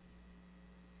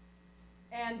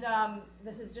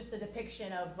 This is just a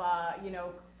depiction of,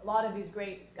 a lot of these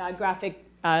great graphic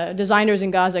designers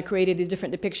in Gaza created these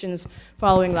different depictions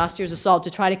following last year's assault to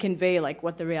try to convey like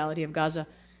what the reality of Gaza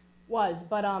was.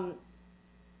 But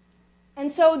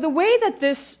and so the way that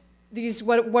these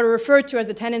what are referred to as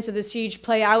the tenets of the siege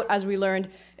play out, as we learned,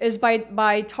 is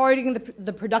by targeting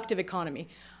the productive economy.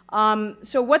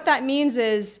 So what that means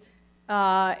is,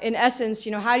 in essence,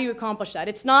 how do you accomplish that?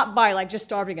 It's not by like just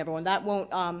starving everyone. That won't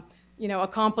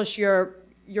accomplish your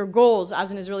goals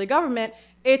as an Israeli government.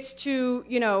 It's to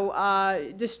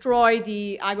destroy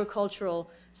the agricultural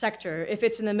sector. If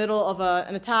it's in the middle of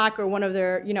an attack or one of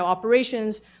their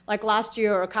operations, like last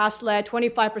year or Kaslet,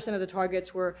 25% of the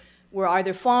targets were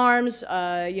either farms,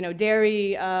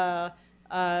 dairy, what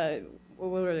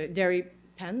were they? Dairy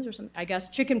pens or something, I guess,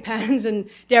 chicken pens and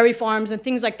dairy farms and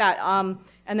things like that.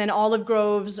 And then olive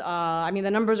groves. I mean,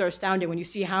 the numbers are astounding when you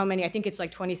see how many. I think it's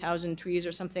like 20,000 trees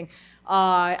or something.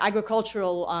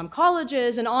 Agricultural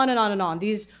colleges, and on and on and on.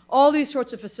 All these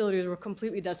sorts of facilities were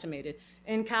completely decimated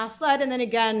in Kaslet, and then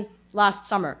again last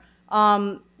summer.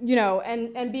 And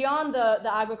beyond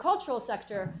the agricultural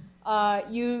sector,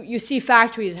 you see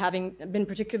factories having been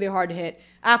particularly hard hit.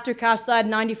 After Kaslet,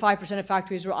 95% of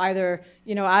factories were either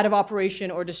out of operation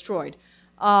or destroyed.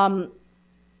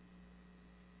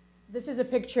 This is a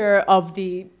picture of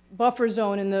the buffer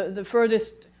zone in the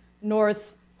furthest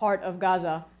north part of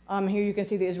Gaza. Here you can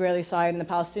see the Israeli side and the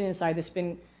Palestinian side that's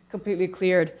been completely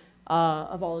cleared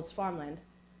of all its farmland.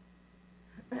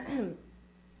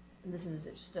 This is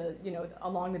just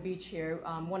along the beach here,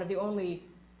 one of the only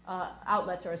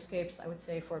outlets or escapes, I would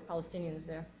say, for Palestinians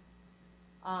there.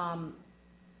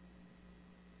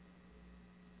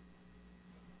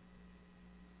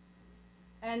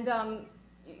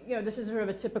 This is sort of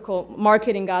a typical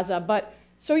market in Gaza. But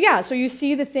so you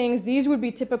see the things. These would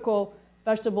be typical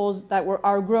vegetables that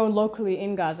are grown locally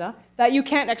in Gaza that you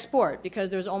can't export because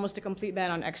there's almost a complete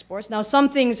ban on exports. Now, some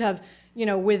things have,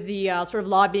 with the sort of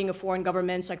lobbying of foreign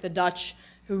governments, like the Dutch,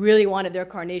 who really wanted their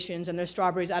carnations and their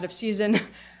strawberries out of season,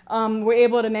 were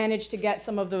able to manage to get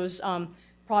some of those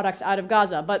products out of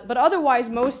Gaza. But otherwise,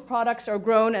 most products are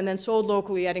grown and then sold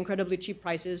locally at incredibly cheap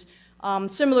prices,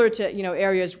 similar to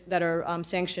areas that are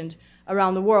sanctioned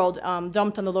around the world,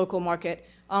 dumped on the local market.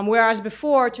 Whereas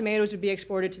before, tomatoes would be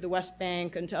exported to the West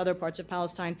Bank and to other parts of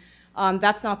Palestine.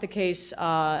 That's not the case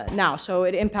now. So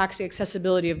it impacts the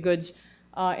accessibility of goods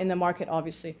in the market,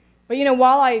 obviously. But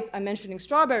while I'm mentioning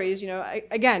strawberries,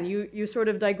 again, you sort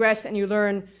of digress and you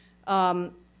learn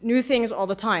new things all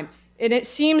the time. And it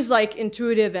seems like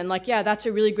intuitive and like, yeah, that's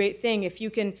a really great thing. If you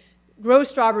can grow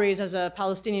strawberries as a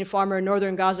Palestinian farmer in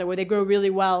northern Gaza, where they grow really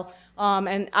well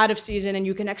and out of season, and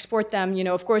you can export them.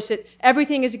 Of course,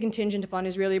 everything is contingent upon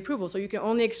Israeli approval, so you can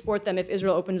only export them if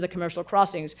Israel opens the commercial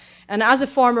crossings. And as a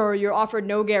farmer, you're offered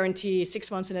no guarantee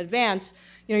 6 months in advance.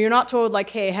 You're not told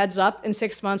like, hey, heads up, in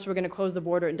 6 months we're going to close the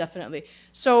border indefinitely.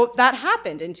 So that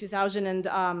happened in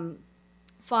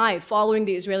 2005, following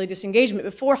the Israeli disengagement,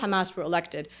 before Hamas were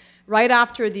elected. Right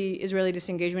after the Israeli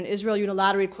disengagement, Israel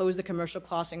unilaterally closed the commercial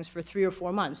crossings for 3 or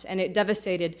 4 months, and it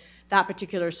devastated that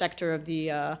particular sector of the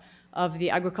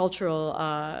agricultural,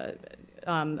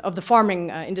 of the farming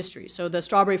industry. So the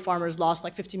strawberry farmers lost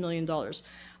like $50 million.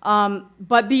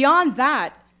 But beyond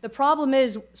that, The problem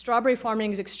is strawberry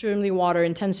farming is extremely water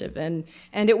intensive, and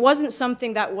it wasn't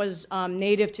something that was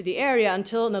native to the area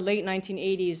until in the late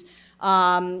 1980s,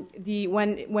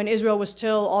 when Israel was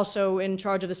still also in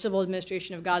charge of the civil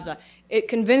administration of Gaza. It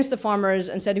convinced the farmers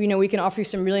and said, we can offer you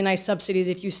some really nice subsidies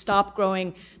if you stop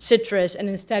growing citrus and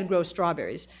instead grow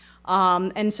strawberries.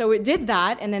 And so it did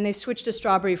that, and then they switched to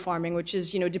strawberry farming, which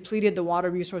is, depleted the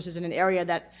water resources in an area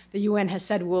that the UN has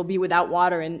said will be without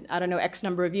water in, I don't know, X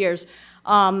number of years.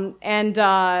 Already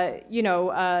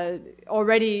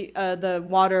the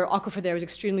water aquifer there was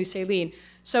extremely saline.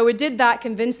 So it did that,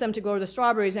 convinced them to go to the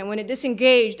strawberries, and when it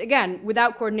disengaged, again,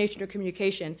 without coordination or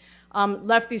communication,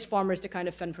 left these farmers to kind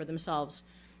of fend for themselves.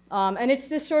 And it's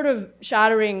this sort of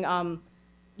shattering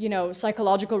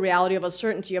psychological reality of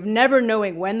uncertainty, of never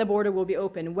knowing when the border will be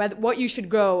open, what you should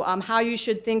grow, how you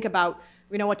should think about,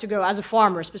 what to grow as a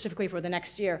farmer, specifically for the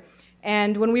next year.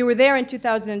 And when we were there in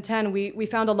 2010, we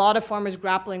found a lot of farmers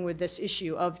grappling with this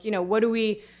issue of, what do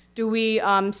we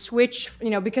switch,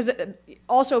 because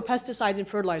also pesticides and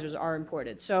fertilizers are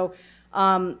imported. So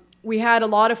we had a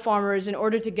lot of farmers, in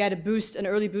order to get an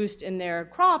early boost in their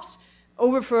crops,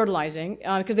 over-fertilizing,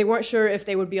 because they weren't sure if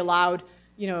they would be allowed,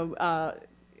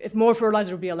 if more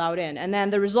fertilizer would be allowed in. And then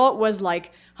the result was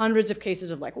like hundreds of cases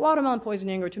of like watermelon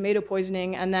poisoning or tomato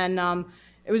poisoning. And then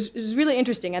it was really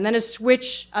interesting. And then a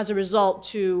switch as a result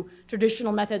to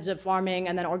traditional methods of farming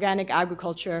and then organic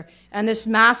agriculture. And this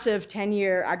massive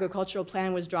 10-year agricultural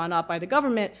plan was drawn up by the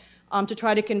government to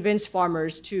try to convince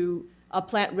farmers to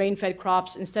plant rain-fed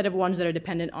crops instead of ones that are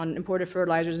dependent on imported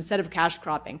fertilizers, instead of cash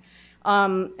cropping.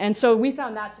 And so we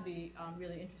found that to be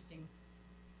really interesting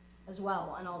as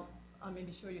well. And I'll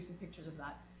maybe show you some pictures of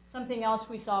that. Something else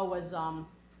we saw was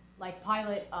like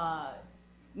pilot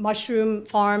mushroom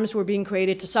farms were being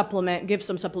created to give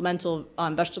some supplemental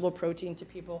vegetable protein to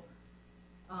people.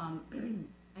 And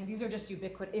these are just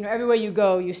ubiquitous. Everywhere you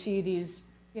go, you see these,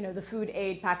 the food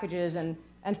aid packages, and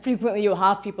frequently you'll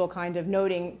have people kind of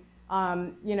noting,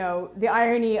 the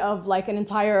irony of like an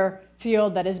entire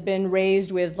field that has been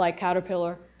raised with like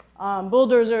caterpillar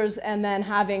bulldozers, and then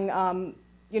having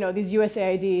these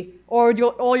USAID, or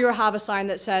you'll have a sign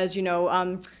that says,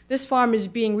 this farm is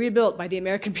being rebuilt by the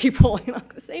American people,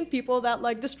 the same people that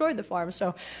like destroyed the farm.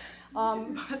 So,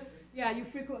 but yeah, you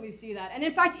frequently see that. And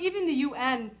in fact, even the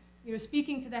UN,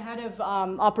 speaking to the head of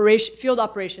field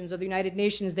operations of the United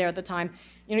Nations there at the time,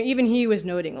 even he was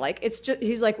noting, like, it's just,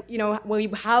 he's like,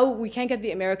 how we can't get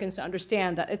the Americans to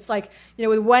understand that it's like,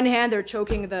 with one hand they're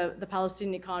choking the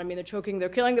Palestinian economy, they're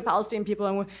killing the Palestinian people,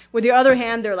 and with the other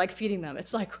hand they're like feeding them.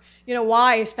 It's like,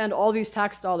 why spend all these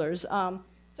tax dollars?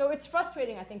 So it's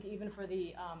frustrating, I think, even for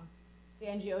the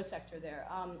NGO sector there.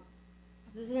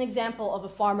 So this is an example of a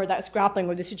farmer that's grappling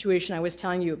with the situation I was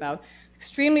telling you about.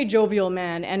 Extremely jovial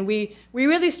man, and we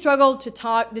really struggled to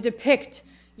depict,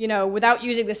 without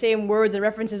using the same words and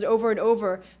references over and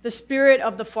over, the spirit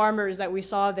of the farmers that we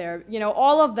saw there.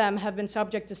 All of them have been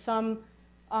subject to some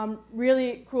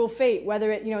really cruel fate,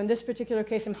 whether it, in this particular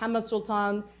case, Muhammad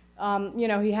Sultan,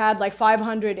 he had like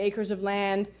 500 acres of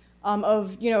land,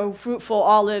 of fruitful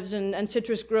olives and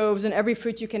citrus groves and every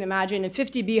fruit you can imagine, and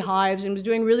 50 beehives, and was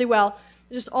doing really well.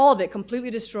 Just all of it completely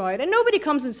destroyed, and nobody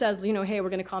comes and says, hey, we're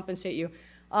going to compensate you,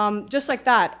 just like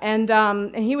that. And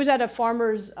he was at a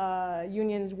farmers'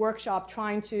 union's workshop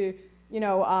trying to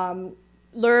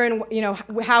learn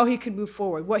how he could move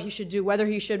forward, what he should do, whether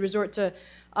he should resort to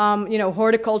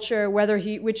horticulture,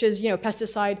 which is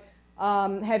pesticide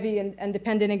heavy and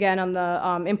dependent again on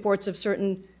the imports of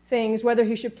certain things, whether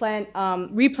he should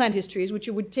replant his trees, which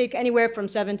it would take anywhere from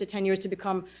 7 to 10 years to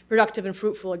become productive and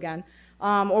fruitful again,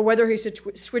 or whether he should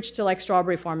switch to like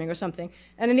strawberry farming or something.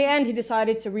 And in the end, he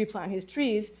decided to replant his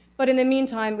trees, but in the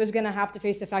meantime, was going to have to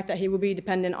face the fact that he would be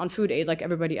dependent on food aid like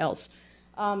everybody else.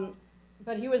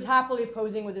 But he was happily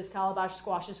posing with his calabash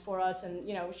squashes for us, and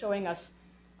showing us,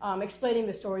 explaining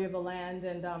the story of the land.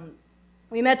 And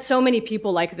we met so many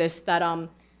people like this that, on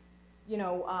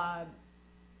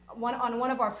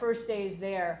one of our first days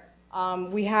there,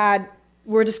 we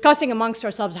were discussing amongst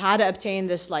ourselves how to obtain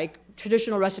this like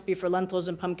traditional recipe for lentils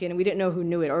and pumpkin, and we didn't know who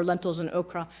knew it, or lentils and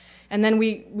okra. And then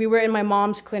we were in my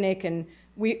mom's clinic, and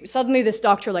suddenly this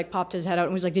doctor like popped his head out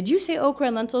and was like, "Did you say okra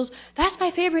and lentils? That's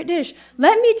my favorite dish.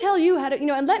 Let me tell you how to,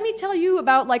 and let me tell you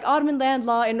about like Ottoman land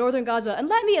law in northern Gaza, and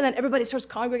then everybody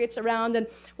congregates around and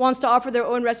wants to offer their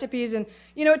own recipes. And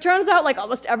it turns out like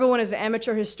almost everyone is an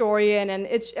amateur historian, and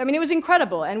it was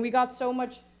incredible. And we got so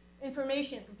much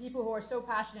information from people who are so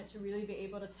passionate to really be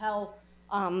able to tell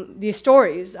these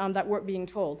stories that weren't being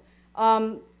told.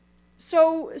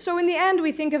 So in the end,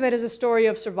 we think of it as a story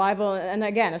of survival, and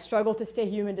again, a struggle to stay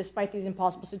human despite these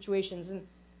impossible situations. And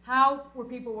how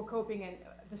people were coping and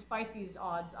despite these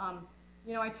odds.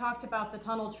 I talked about the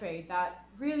tunnel trade that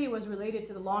really was related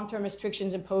to the long-term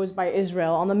restrictions imposed by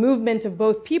Israel on the movement of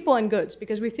both people and goods,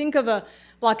 because we think of a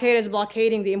blockade as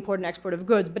blockading the import and export of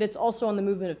goods, but it's also on the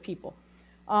movement of people.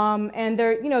 And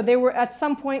they were at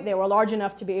some point they were large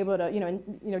enough to be able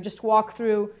to just walk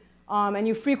through. And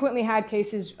you frequently had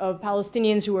cases of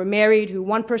Palestinians who were married, who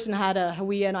one person had a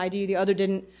Hawiyya, an ID, the other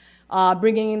didn't,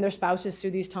 bringing in their spouses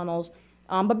through these tunnels.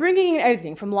 But bringing in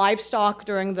everything from livestock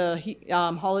during the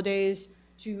holidays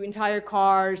to entire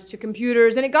cars to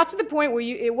computers. And it got to the point where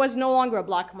it was no longer a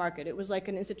black market. It was like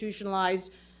an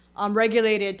institutionalized,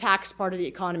 regulated tax part of the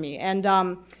economy. And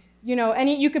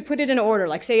you could put it in order.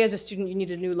 Like, say, as a student, you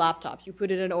need a new laptop. You put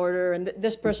it in order, and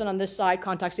this person on this side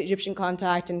contacts the Egyptian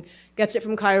contact and gets it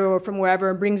from Cairo or from wherever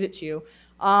and brings it to you.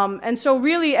 And so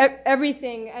really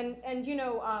everything,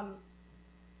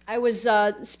 I was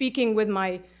speaking with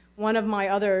one of my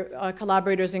other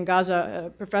collaborators in Gaza, a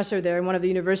professor there in one of the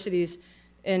universities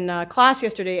in class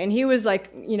yesterday, and he was like,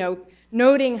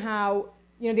 noting how,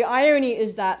 the irony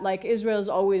is that like Israel's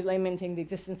always lamenting the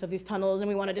existence of these tunnels and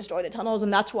we want to destroy the tunnels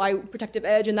and that's why protective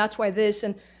edge and that's why this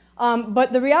and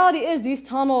but the reality is these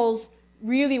tunnels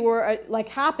really were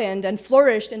happened and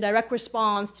flourished in direct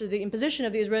response to the imposition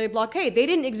of the Israeli blockade. They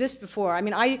didn't exist before. I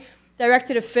mean, I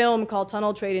directed a film called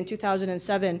Tunnel Trade in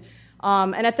 2007.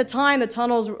 And at the time, the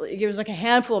tunnels, it was like a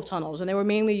handful of tunnels, and they were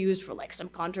mainly used for like some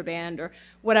contraband or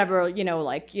whatever,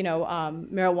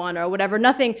 marijuana or whatever,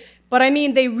 nothing. But I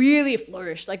mean, they really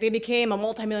flourished. Like, they became a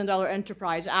multi-million-dollar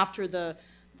enterprise after the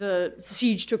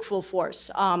siege took full force.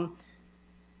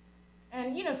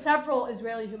 Several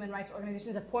Israeli human rights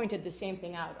organizations have pointed the same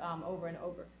thing out over and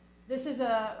over. This is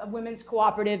a women's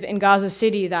cooperative in Gaza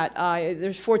City that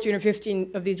there's 14 or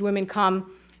 15 of these women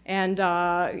come and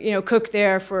cook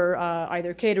there for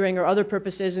either catering or other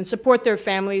purposes and support their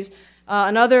families.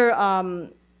 Another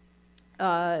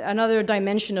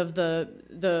dimension of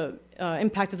the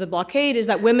impact of the blockade is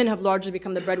that women have largely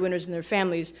become the breadwinners in their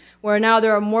families, where now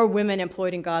there are more women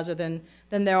employed in Gaza than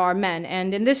there are men.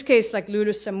 And in this case, like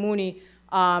Lulu Sammouni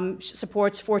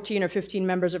supports 14 or 15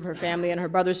 members of her family and her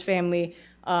brother's family.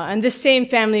 And this same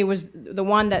family was the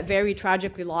one that very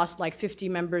tragically lost like 50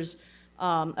 members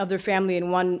of their family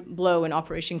in one blow in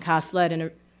Operation Cast Lead, in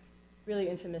a really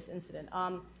infamous incident.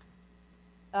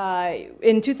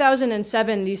 In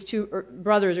 2007, these two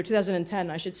brothers, or 2010,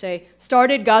 I should say,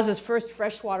 started Gaza's first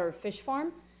freshwater fish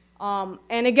farm.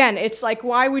 And again, it's like,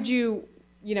 why would you,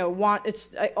 want,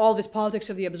 it's all this politics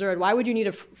of the absurd. Why would you need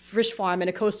a fish farm in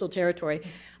a coastal territory?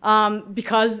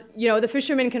 Because, the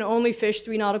fishermen can only fish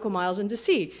 3 nautical miles into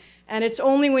sea. And it's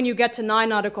only when you get to 9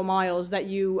 nautical miles that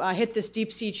you hit this deep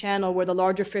sea channel where the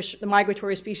larger fish, the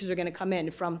migratory species, are going to come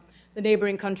in from the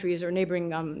neighboring countries or neighboring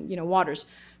waters.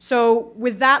 So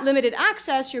with that limited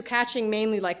access, you're catching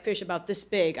mainly like fish about this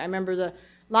big. I remember the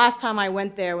last time I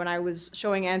went there when I was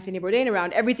showing Anthony Bourdain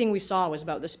around, everything we saw was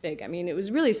about this big. I mean, it was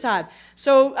really sad.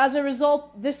 So as a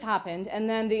result, this happened. And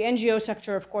then the NGO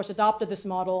sector, of course, adopted this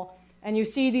model. And you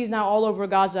see these now all over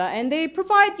Gaza. And they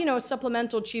provide, a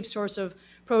supplemental cheap source of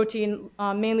protein,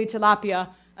 mainly tilapia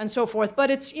and so forth. But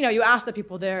it's, you ask the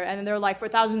people there and they're like, for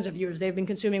thousands of years, they've been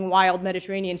consuming wild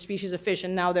Mediterranean species of fish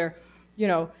and now they're,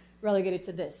 relegated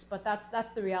to this. But that's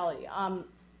the reality.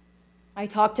 I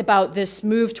talked about this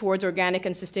move towards organic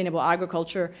and sustainable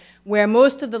agriculture, where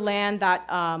most of the land that,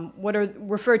 what are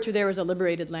referred to there as the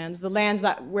liberated lands, the lands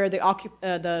that where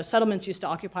the settlements used to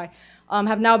occupy,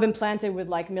 have now been planted with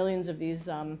like millions of these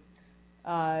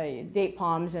date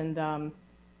palms and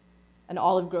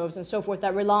olive groves and so forth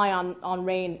that rely on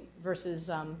rain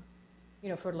versus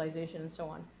fertilization and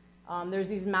so on. There's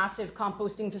these massive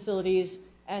composting facilities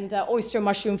and oyster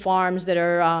mushroom farms that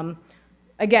are,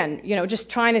 again, just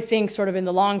trying to think sort of in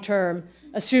the long term,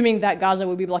 assuming that Gaza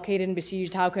will be blockaded and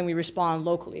besieged, how can we respond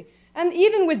locally? And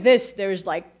even with this, there's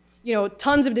like,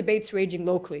 tons of debates raging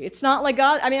locally. It's not like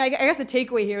Gaza, I guess the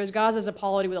takeaway here is Gaza is a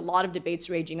polity with a lot of debates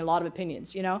raging, a lot of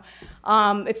opinions,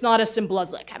 It's not as simple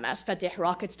as like Hamas, Fatah,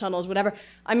 rockets, tunnels, whatever.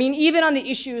 I mean, even on the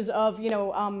issues of,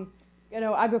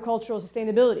 agricultural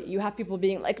sustainability, you have people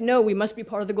being like, no, we must be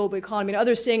part of the global economy, and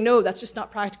others saying, no, that's just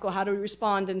not practical, how do we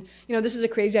respond? And, this is a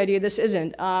crazy idea, this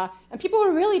isn't. And people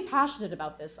were really passionate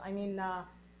about this. I mean,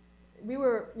 we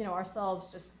were,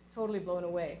 ourselves just totally blown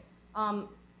away.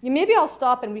 Maybe I'll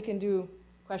stop and we can do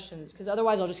questions, because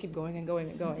otherwise I'll just keep going and going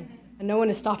and going. And no one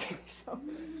is stopping me, so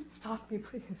stop me,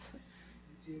 please.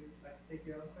 Would you like to take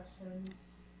your own questions?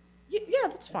 Yeah,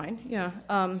 that's fine, yeah.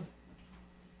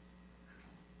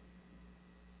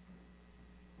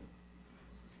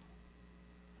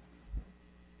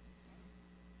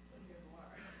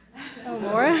 Oh,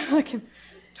 more? I can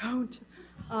don't.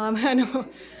 I know.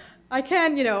 I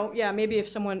can, you know, yeah, maybe if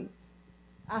someone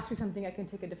asks me something, I can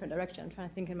take a different direction. I'm trying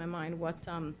to think in my mind what,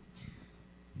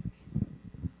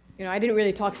 you know, I didn't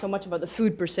really talk so much about the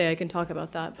food per se. I can talk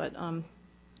about that, but,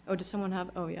 oh, does someone have,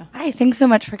 oh, yeah. Hi, thanks so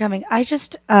much for coming. I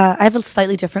have a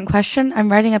slightly different question.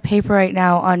 I'm writing a paper right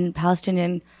now on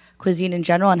Palestinian cuisine in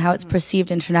general and how it's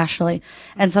perceived internationally.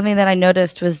 And something that I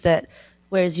noticed was that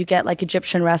whereas you get like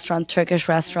Egyptian restaurants, Turkish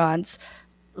restaurants,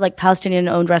 like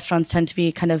Palestinian-owned restaurants tend to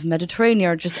be kind of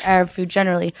Mediterranean or just Arab food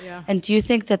generally. Yeah. And do you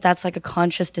think that that's like a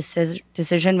conscious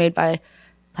decision made by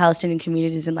Palestinian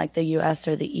communities in like the US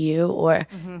or the EU? Or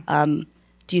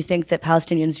do you think that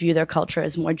Palestinians view their culture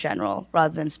as more general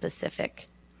rather than specific?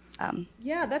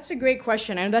 Yeah, that's a great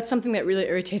question, and that's something that really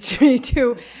irritates me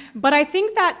too. But I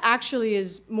think that actually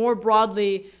is more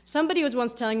broadly, somebody was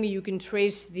once telling me you can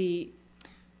trace the,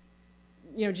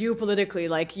 you know, geopolitically,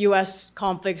 like U.S.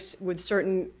 conflicts with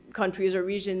certain countries or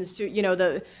regions to, you know,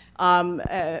 the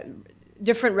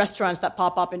different restaurants that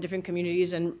pop up in different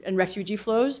communities and refugee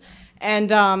flows.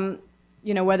 And,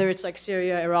 you know, whether it's like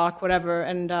Syria, Iraq, whatever.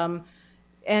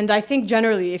 And I think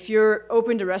generally, if you're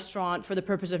opened a restaurant for the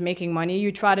purpose of making money,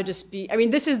 you try to just be, I mean,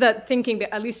 this is the thinking,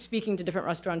 at least speaking to different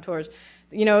restaurateurs,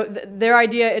 you know, their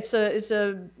idea, it's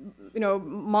a you know,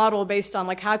 model based on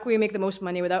like, how can we make the most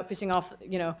money without pissing off,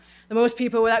 you know, the most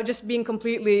people, without just being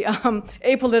completely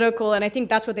apolitical. And I think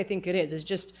that's what they think it is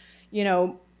just, you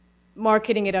know,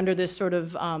 marketing it under this sort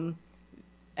of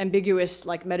ambiguous,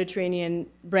 like Mediterranean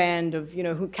brand of, you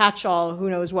know, who catch-all, who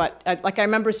knows what. Like I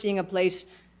remember seeing a place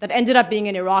that ended up being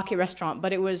an Iraqi restaurant,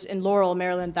 but it was in Laurel,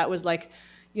 Maryland, that was like,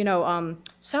 you know,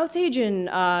 South Asian,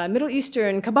 Middle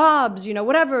Eastern, kebabs, you know,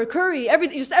 whatever, curry,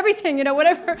 everything, just everything, you know,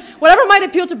 whatever might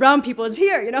appeal to brown people is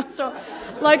here, you know, so,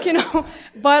 like, you know,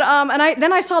 but, and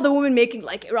then I saw the woman making,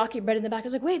 like, Iraqi bread in the back. I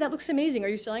was like, wait, that looks amazing. Are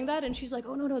you selling that? And she's like,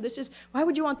 oh, no, this is, why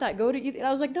would you want that? Go to eat. And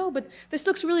I was like, no, but this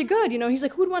looks really good, you know. He's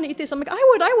like, who'd want to eat this? I'm like,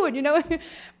 I would, you know.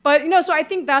 But, you know, so I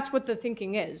think that's what the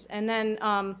thinking is. And then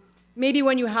maybe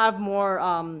when you have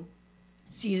more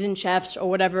seasoned chefs or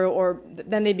whatever, or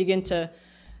then they begin to,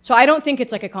 so I don't think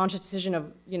it's like a conscious decision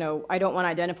of, you know, I don't want to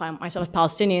identify myself as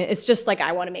Palestinian. It's just like,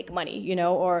 I want to make money, you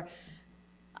know, or,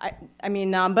 I mean,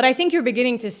 but I think you're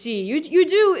beginning to see, you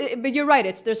do, but you're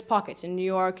right, there's pockets in New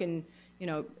York and, you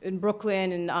know, in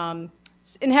Brooklyn and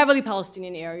in heavily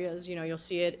Palestinian areas, you know, you'll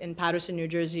see it in Paterson, New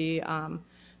Jersey. I'm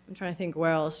trying to think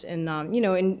where else. In, you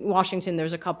know, in Washington,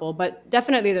 there's a couple, but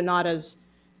definitely they're not as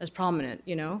prominent,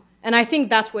 you know. And I think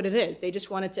that's what it is. They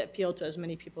just wanted to appeal to as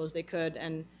many people as they could.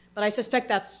 But I suspect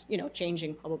that's, you know,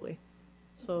 changing probably,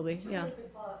 slowly, yeah. Who's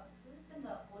been the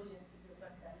audience of your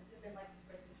book then? Has it been like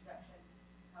the first introduction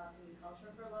to Palestinian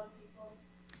culture for a lot of people?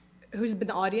 Who's been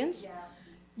the audience? Yeah.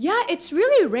 Yeah, it's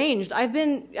really ranged. I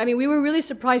mean, we were really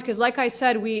surprised because like I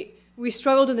said, we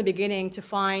struggled in the beginning to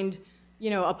find, you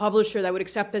know, a publisher that would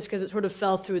accept this because it sort of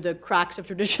fell through the cracks of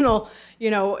traditional, you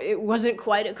know, it wasn't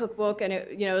quite a cookbook and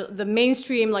it, you know, the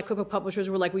mainstream like cookbook publishers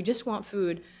were like, we just want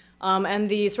food. And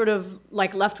the sort of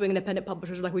like left-wing independent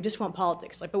publishers were like, we just want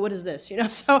politics. Like, but what is this? You know,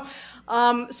 so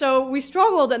so we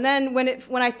struggled. And then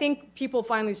when I think people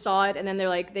finally saw it and then they're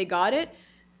like, they got it,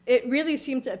 it really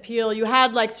seemed to appeal. You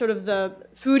had like sort of the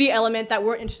foodie element that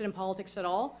weren't interested in politics at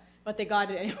all, but they got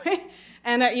it anyway.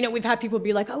 And you know, we've had people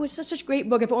be like, oh, it's such a great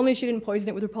book. If only she didn't poison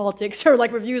it with her politics, or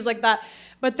like reviews like that.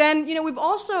 But then, you know, we've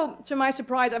also, to my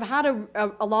surprise, I've had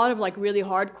a lot of like really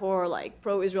hardcore, like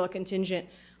pro-Israel contingent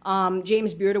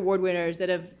James Beard Award winners that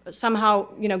have somehow,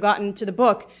 you know, gotten to the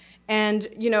book and,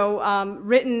 you know,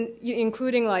 written,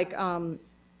 including like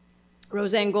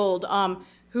Roseanne Gold,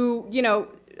 who, you know,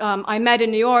 I met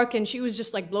in New York and she was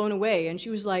just like blown away. And she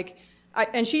was like,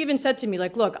 and she even said to me,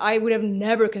 like, look, I would have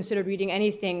never considered reading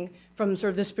anything from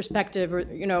sort of this perspective, or,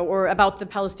 you know, or about the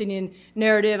Palestinian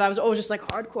narrative. I was always just like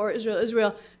hardcore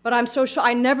Israel. But I'm so sure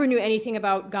I never knew anything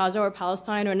about Gaza or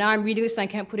Palestine, or now I'm reading this and I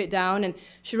can't put it down. And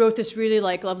she wrote this really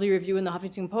like lovely review in the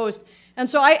Huffington Post. And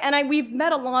so we've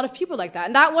met a lot of people like that.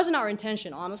 And that wasn't our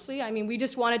intention, honestly. I mean, we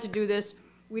just wanted to do this.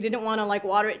 We didn't want to like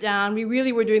water it down. We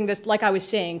really were doing this, like I was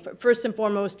saying, first and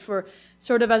foremost for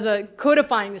sort of as a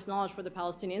codifying this knowledge for the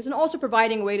Palestinians and also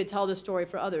providing a way to tell the story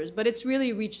for others. But it's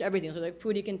really reached everything. So like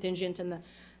foodie contingent and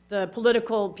the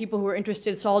political people who are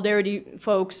interested, solidarity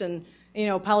folks and, you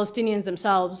know, Palestinians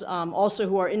themselves, also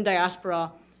who are in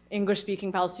diaspora,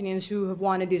 English-speaking Palestinians who have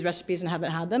wanted these recipes and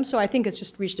haven't had them. So I think it's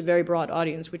just reached a very broad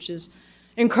audience, which has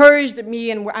encouraged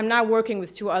me, and I'm now working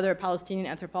with 2 other Palestinian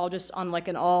anthropologists on like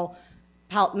an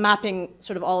mapping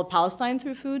sort of all of Palestine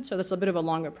through food. So that's a bit of a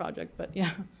longer project, but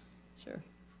yeah, sure.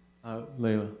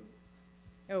 Laila.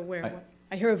 Oh, where?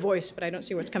 I hear a voice, but I don't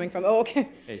see where it's coming from. Oh, okay.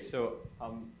 Okay, so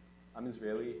I'm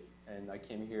Israeli, and I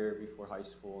came here before high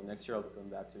school. Next year I'll be going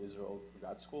back to Israel for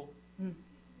grad school.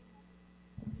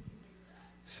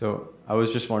 So I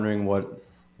was just wondering what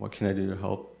can I do to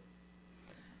help?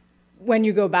 When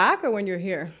you go back or when you're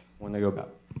here? When I go back.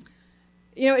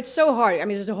 You know, it's so hard. I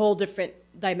mean, there's a whole different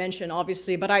dimension,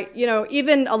 obviously, but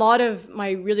even a lot of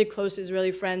my really close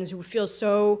Israeli friends who feel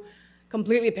so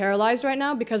completely paralyzed right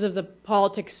now because of the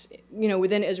politics,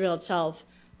 within Israel itself,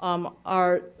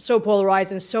 are so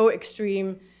polarized and so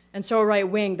extreme and so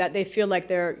right-wing that they feel like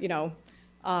they're,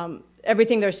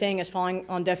 everything they're saying is falling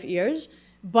on deaf ears.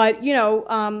 But,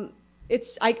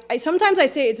 sometimes I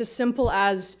say it's as simple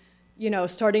as,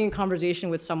 starting a conversation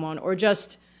with someone or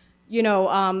just,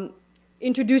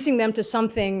 introducing them to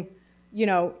something,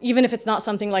 even if it's not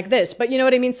something like this, but you know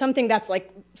what I mean? Something that's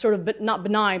like sort of not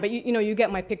benign, but you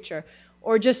get my picture.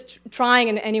 Or just trying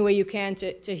in any way you can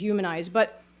to humanize.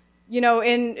 But,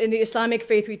 in the Islamic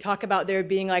faith, we talk about there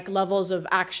being like levels of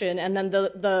action, and then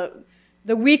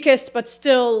the weakest, but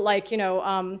still like,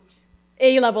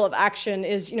 a level of action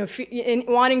is, in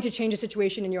wanting to change a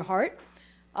situation in your heart.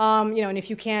 And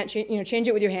if you can't, change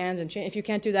it with your hands, and if you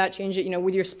can't do that, change it,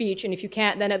 with your speech. And if you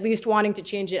can't, then at least wanting to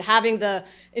change it, having the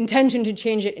intention to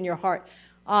change it in your heart.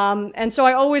 And so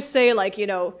I always say, like,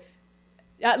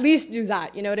 at least do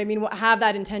that, you know what I mean? Have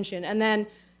that intention.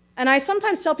 And I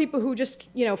sometimes tell people who just,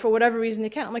 for whatever reason they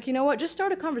can't, I'm like, you know what, just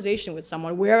start a conversation with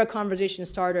someone. We're a conversation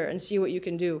starter and see what you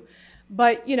can do.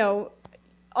 But,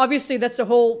 obviously that's a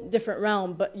whole different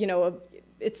realm, but,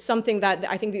 it's something that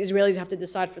I think the Israelis have to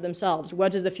decide for themselves.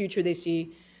 What is the future they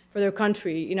see for their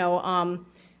country?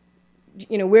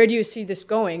 Where do you see this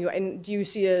going? And do you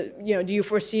see do you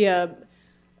foresee a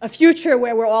future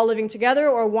where we're all living together,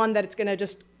 or one that it's going to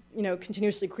just,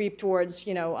 continuously creep towards,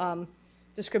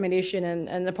 discrimination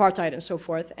and apartheid and so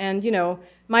forth? And,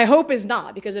 my hope is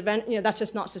not, because that's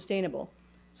just not sustainable.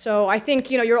 So I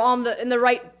think, you're in the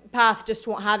right path, just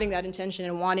having that intention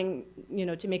and wanting,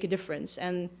 to make a difference.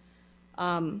 And,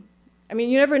 I mean,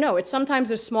 you never know. Sometimes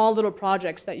there's small little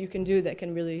projects that you can do that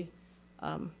can really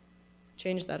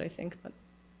change that, I think. But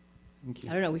Thank you.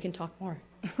 I don't know, we can talk more.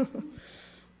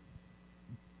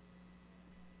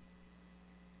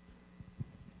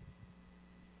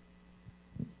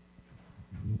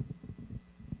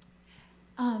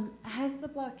 Has the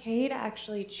blockade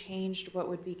actually changed what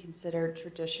would be considered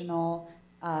traditional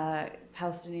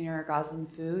Palestinian or Gazan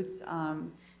foods,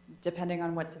 depending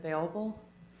on what's available?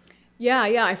 Yeah,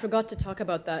 I forgot to talk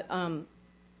about that.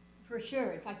 For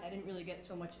sure. In fact, I didn't really get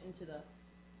so much into the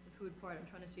food part. I'm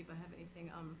trying to see if I have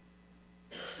anything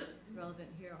relevant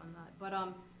here on that. But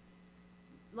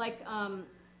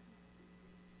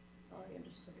sorry, I'm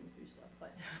just flipping through stuff.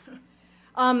 But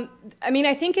I mean,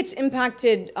 I think it's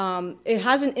impacted. It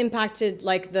hasn't impacted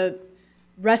like the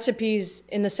recipes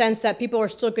in the sense that people are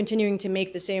still continuing to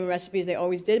make the same recipes they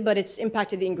always did, but it's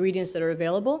impacted the ingredients that are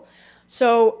available.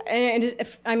 So,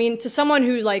 I mean, to someone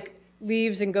who like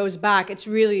leaves and goes back, it's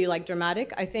really like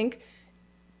dramatic. I think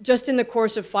just in the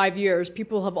course of 5 years,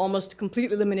 people have almost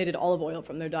completely eliminated olive oil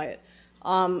from their diet.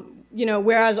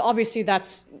 Whereas obviously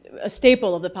that's a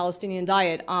staple of the Palestinian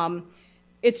diet.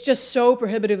 It's just so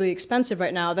prohibitively expensive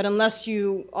right now that unless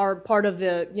you are part of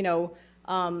the,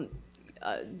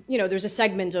 there's a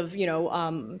segment of,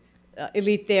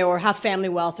 elite there, or have family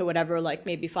wealth or whatever, like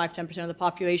maybe 5–10% of the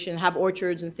population have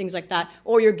orchards and things like that,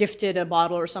 or you're gifted a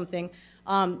bottle or something,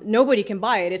 nobody can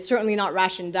buy it. It's certainly not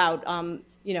rationed out.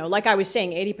 Like I was saying,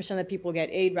 80% of people get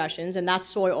aid rations, and that's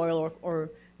soy oil or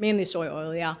mainly soy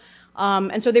oil, yeah.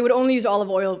 And so they would only use olive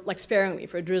oil like sparingly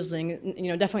for drizzling,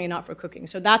 definitely not for cooking.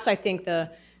 So that's, I think, the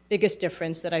biggest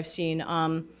difference that I've seen.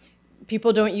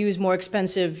 People don't use more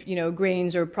expensive,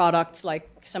 grains or products like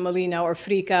semolina or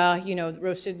frika,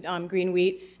 roasted green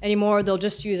wheat anymore. They'll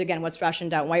just use, again, what's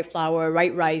rationed out: white flour,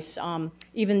 white rice,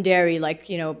 even dairy, like,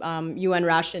 UN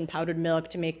ration, powdered milk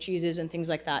to make cheeses and things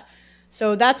like that.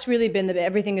 So that's really been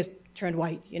everything is turned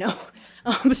white, and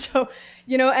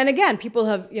again, people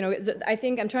have, I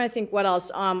think, I'm trying to think what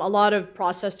else, a lot of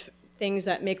processed things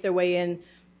that make their way in,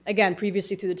 again,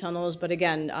 previously through the tunnels, but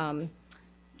again,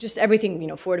 just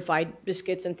everything, fortified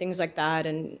biscuits and things like that,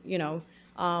 and,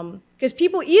 because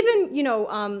people even,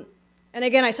 and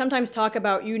again, I sometimes talk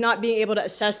about you not being able to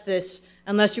assess this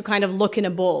unless you kind of look in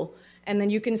a bowl, and then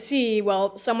you can see,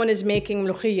 well, someone is making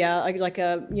mlukhiyya, like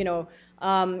a,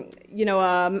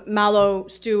 a mallow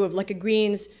stew of like a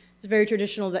greens. It's very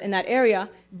traditional in that area,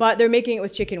 but they're making it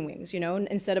with chicken wings,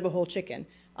 instead of a whole chicken.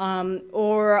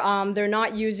 Or they're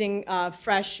not using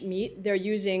fresh meat. They're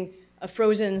using a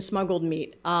frozen smuggled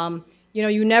meat.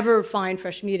 You never find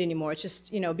fresh meat anymore. It's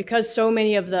just, because so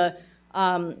many of the,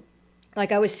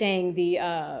 like I was saying,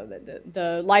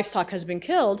 the livestock has been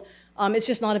killed, It's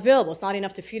just not available. It's not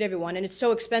enough to feed everyone, and it's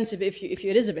so expensive if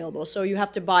it is available. So you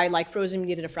have to buy like frozen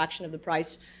meat at a fraction of the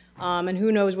price, and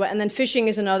who knows what. And then fishing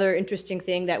is another interesting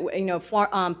thing that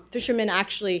fishermen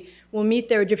actually will meet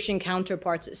their Egyptian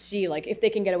counterparts at sea, like if they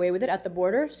can get away with it at the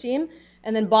border, seam,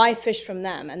 and then buy fish from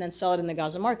them and then sell it in the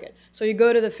Gaza market. So you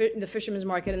go to the fisherman's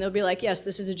market and they'll be like, yes,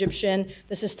 this is Egyptian,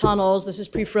 this is tunnels, this is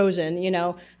pre-frozen,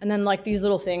 and then like these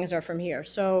little things are from here.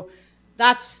 So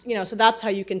that's how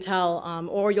you can tell.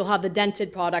 Or you'll have the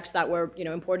dented products that were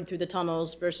imported through the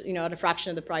tunnels versus at a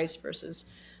fraction of the price versus.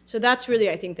 So that's really,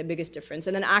 I think, the biggest difference.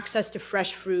 And then access to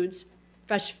fresh fruits,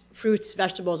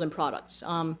 vegetables, and products.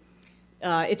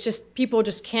 It's just people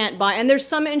just can't buy. And there's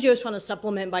some NGOs trying to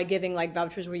supplement by giving like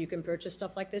vouchers where you can purchase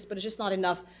stuff like this, but it's just not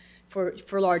enough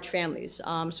for large families.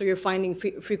 So you're finding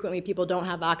frequently people don't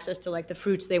have access to like the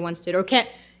fruits they once did, or can't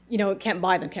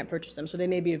buy them, can't purchase them. So they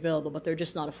may be available, but they're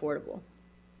just not affordable.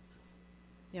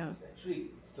 Yeah.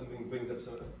 Actually, something brings up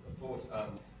some thoughts.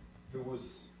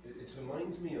 It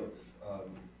reminds me of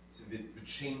the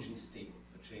change in staples,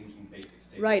 the change in basic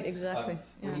staples. Right, exactly.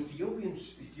 When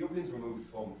Ethiopians were moved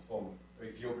from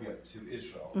Ethiopia to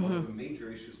Israel, one of the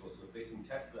major issues was replacing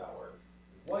teff flour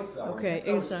with white flour. Okay, and teff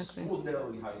flour is exactly.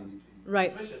 extraordinarily high in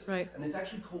nutritious, right. and it's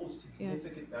actually caused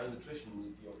significant malnutrition in the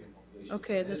Ethiopian population.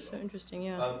 Okay, that's so interesting,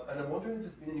 yeah. And I'm wondering if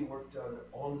there's been any work done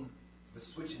on the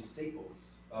switch in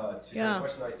staples to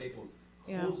Westernized staples,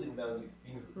 causing being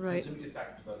a contributing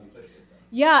factor to malnutrition.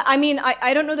 Yeah, I mean,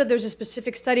 I don't know that there's a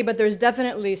specific study, but there's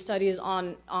definitely studies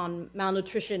on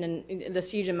malnutrition and the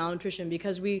siege and malnutrition,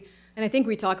 because and I think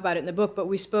we talk about it in the book, but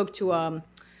we spoke to an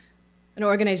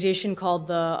organization called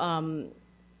the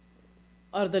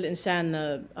Ard al-Insan,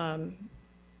 the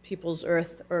People's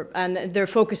Earth, and their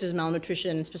focus is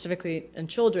malnutrition, specifically in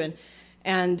children,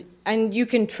 and you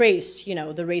can trace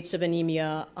the rates of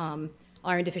anemia,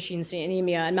 iron deficiency,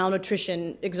 anemia, and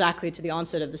malnutrition exactly to the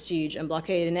onset of the siege and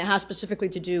blockade. And it has specifically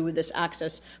to do with this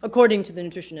access, according to the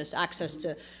nutritionist, access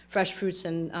to fresh fruits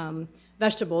and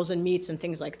vegetables and meats and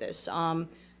things like this.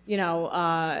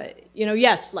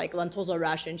 Yes, like lentils are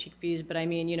rationed, chickpeas, but I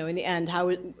mean, in the end,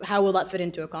 how will that fit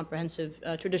into a comprehensive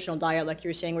traditional diet, like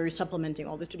you're saying, where you're supplementing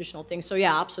all these traditional things? So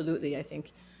yeah, absolutely, I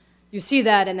think. You see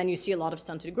that, and then you see a lot of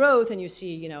stunted growth, and you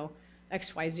see,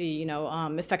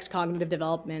 XYZ, affects cognitive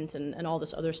development and all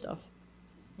this other stuff.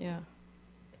 Yeah.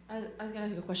 I was going to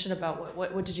ask you a question about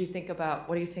what did you think about,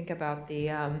 what do you think about the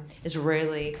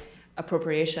Israeli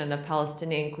appropriation of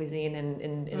Palestinian cuisine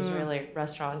in Israeli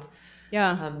restaurants?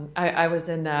 Yeah. I was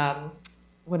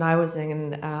when I was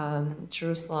in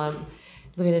Jerusalem,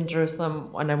 living in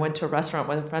Jerusalem, when I went to a restaurant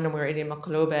with a friend and we were eating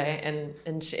maqloube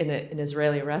and she, in an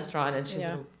Israeli restaurant, and she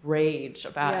was raging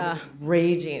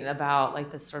about like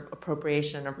this sort of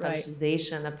appropriation or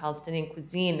fetishization of Palestinian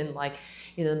cuisine in like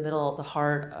in the middle of the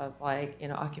heart of like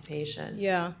occupation.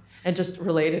 Yeah. And just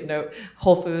related note,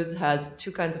 Whole Foods has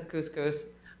two kinds of couscous.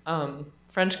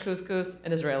 French couscous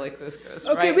and Israeli couscous.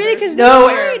 Okay, right? really? Because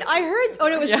I heard. Oh,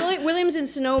 no, it was Williams and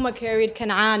Sonoma carried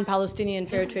Canaan Palestinian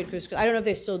fair trade couscous. I don't know if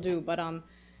they still do, but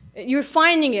you're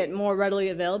finding it more readily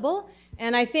available.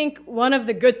 And I think one of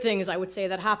the good things I would say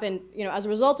that happened, as a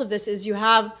result of this, is you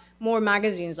have more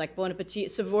magazines like Bon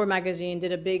Appetit. Savour magazine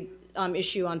did a big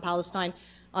issue on Palestine,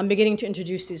 beginning to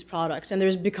introduce these products, and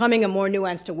there's becoming a more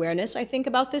nuanced awareness, I think,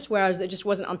 about this, whereas it just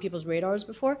wasn't on people's radars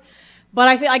before. But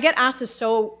I get asked this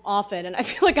so often, and I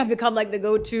feel like I've become like the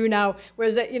go-to now.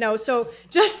 Whereas so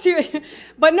just to,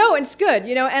 but no, it's good,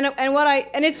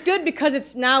 and it's good because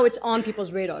it's on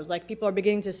people's radars. Like people are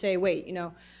beginning to say, wait,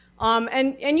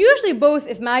 and usually both,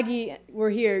 if Maggie were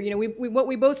here, what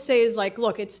we both say is like,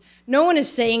 look, no one is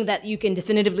saying that you can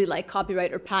definitively like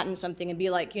copyright or patent something and be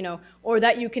like, or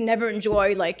that you can never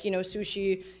enjoy like,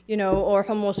 sushi, or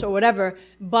hummus or whatever.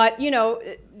 But,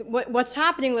 what's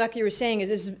happening, like you were saying,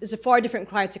 is a far different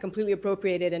cry to completely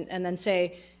appropriate it and then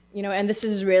say, and this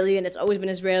is Israeli and it's always been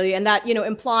Israeli, and that,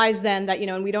 implies then that,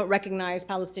 and we don't recognize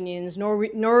Palestinians,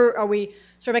 nor are we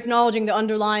sort of acknowledging the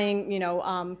underlying,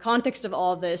 context of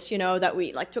all this, that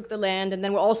we like took the land, and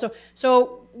then we're also,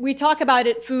 so we talk about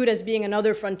food as being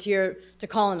another frontier to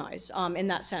colonize, in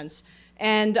that sense.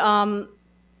 And,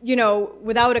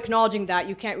 without acknowledging that,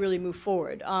 you can't really move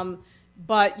forward.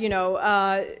 But,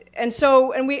 I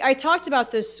talked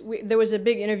about this, there was a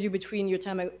big interview between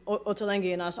Yotam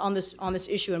Ottolenghi and us on this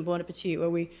issue in Bon Appetit, where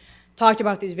we talked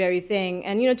about this very thing.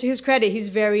 And, to his credit, he's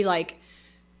very like,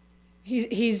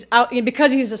 he's out,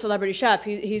 because he's a celebrity chef,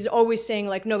 he's always saying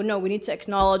like, no, we need to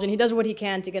acknowledge, and he does what he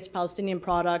can to get Palestinian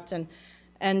products, and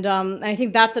I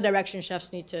think that's the direction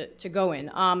chefs need to go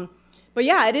in. But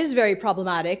yeah, it is very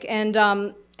problematic, and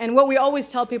what we always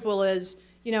tell people is,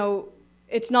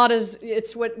 it's not as,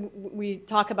 it's what we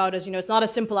talk about as, it's not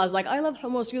as simple as like, I love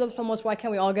hummus, you love hummus, why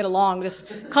can't we all get along? This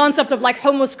concept of like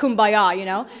hummus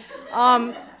kumbaya,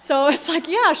 So it's like,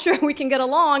 yeah, sure, we can get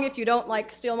along if you don't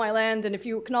like steal my land and if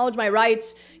you acknowledge my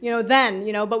rights, then,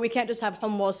 but we can't just have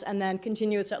hummus and then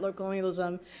continue with settler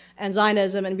colonialism and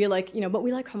Zionism and be like, but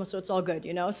we like hummus, so it's all good,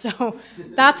 So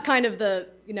that's kind of the,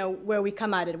 where we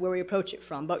come at it, where we approach it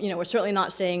from. But, we're certainly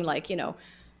not saying like,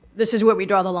 this is where we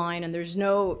draw the line, and there's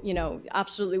no,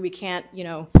 absolutely we can't,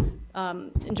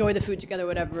 enjoy the food together,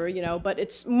 whatever, but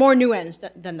it's more nuanced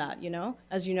than that,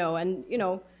 as you know,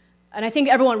 and I think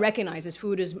everyone recognizes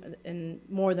food is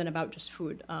more than about just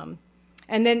food.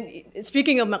 And then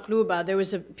speaking of maqluba, there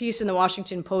was a piece in the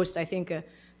Washington Post, I think a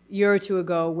year or two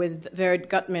ago, with Vered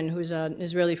Gutman, who's an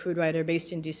Israeli food writer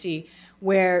based in DC,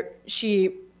 where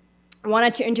she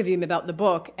wanted to interview me about the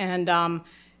book, and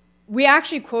we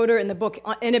actually quote her in the book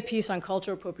in a piece on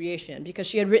cultural appropriation because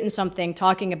she had written something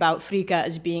talking about frika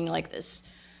as being like this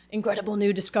incredible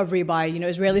new discovery by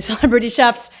Israeli celebrity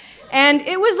chefs. And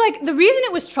it was like, the reason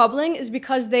it was troubling is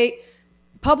because they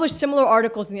published similar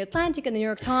articles in the Atlantic and the New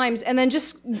York Times, and then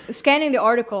just scanning the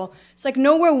article, it's like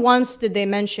nowhere once did they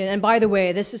mention, and by the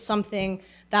way, this is something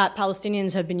that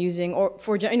Palestinians have been using or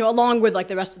for, along with like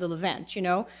the rest of the Levant,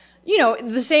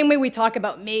 the same way we talk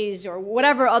about maize or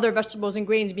whatever other vegetables and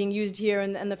grains being used here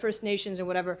and the First Nations and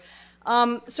whatever.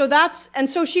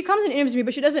 So she comes and interviews me,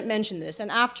 but she doesn't mention this.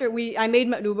 And after I made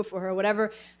maqluba for her,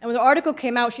 whatever, and when the article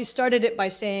came out, she started it by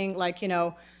saying like,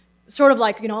 sort of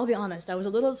like, I'll be honest, I was a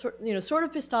little, sort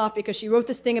of pissed off because she wrote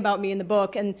this thing about me in the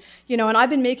book, and, and I've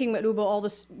been making maqluba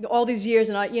all these years,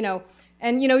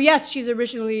 and yes, she's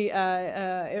originally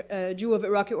a Jew of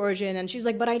Iraqi origin, and she's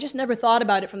like, but I just never thought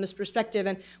about it from this perspective.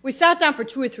 And we sat down for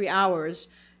 2 or 3 hours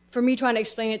for me trying to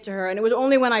explain it to her, and it was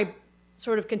only when I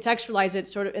sort of contextualized it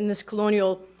sort of in this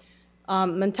colonial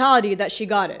mentality that she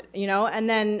got it,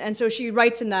 and so she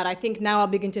writes in that, I think now I'll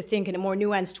begin to think in a more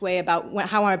nuanced way about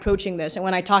how I'm approaching this, and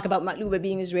when I talk about maqluba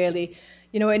being Israeli,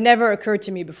 it never occurred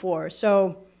to me before.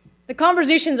 So the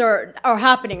conversations are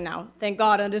happening now, thank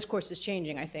God, and the discourse is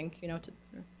changing, I think,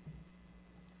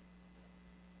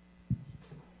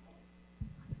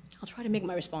 I'll try to make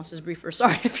my responses briefer.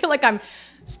 Sorry, I feel like I'm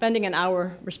spending an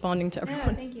hour responding to everyone.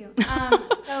 No, thank you.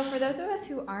 So for those of us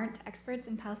who aren't experts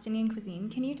in Palestinian cuisine,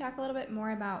 can you talk a little bit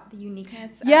more about the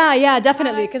uniqueness? Yeah,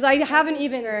 definitely, because I haven't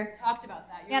even talked about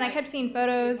that. Yeah, and I kept seeing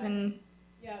photos and...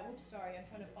 Yeah, oops, sorry, I'm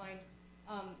trying to find...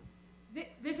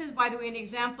 This is, by the way, an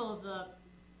example of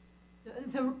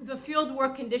the field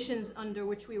work conditions under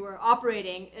which we were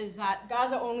operating is that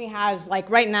Gaza only has, like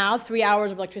right now, 3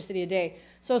 hours of electricity a day.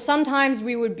 So sometimes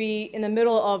we would be in the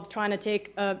middle of trying to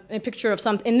take a picture of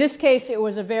something. In this case, it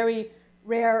was a very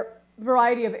rare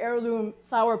variety of heirloom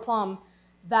sour plum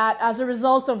that, as a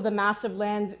result of the massive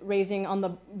land raising on the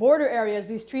border areas,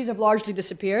 these trees have largely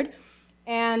disappeared.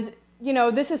 And,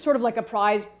 this is sort of like a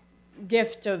prize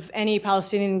gift of any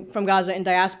Palestinian from Gaza in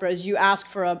diaspora, is you ask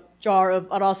for a jar of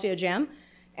arasiya jam.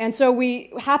 And so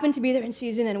we happened to be there in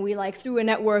season, and we through a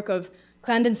network of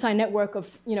clandestine network of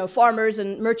farmers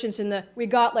and merchants we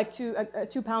got like 2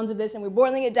 pounds of this, and we're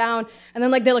boiling it down, and then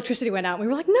the electricity went out, and we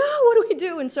were like, no, what do we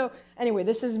do? And so anyway,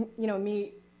 this is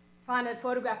me trying to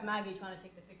photograph Maggie trying to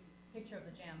take the picture of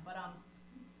the jam. But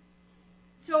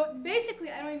so basically,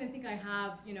 I don't even think I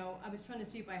have, I was trying to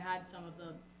see if I had some of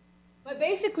the, but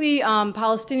basically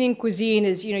Palestinian cuisine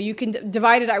is, you can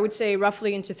divide it, I would say,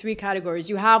 roughly into 3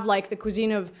 categories. You have the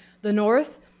cuisine of the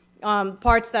north,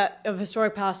 parts of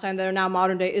historic Palestine that are now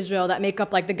modern day Israel that make up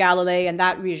the Galilee and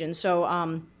that region. So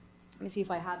let me see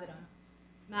if I have it on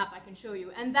a map I can show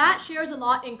you. And that shares a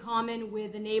lot in common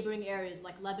with the neighboring areas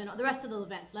like Lebanon, the rest of the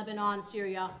Levant, Lebanon,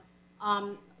 Syria.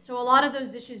 So a lot of those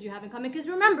dishes you have in common. Because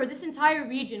remember, this entire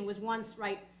region was once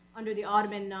under the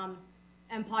Ottoman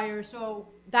Empire. So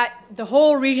the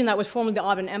whole region that was formerly the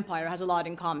Ottoman Empire has a lot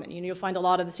in common. You'll find a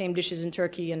lot of the same dishes in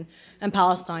Turkey and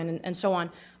Palestine and so on.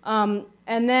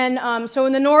 And then, so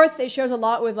in the north, it shares a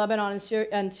lot with Lebanon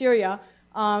and Syria,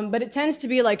 but it tends to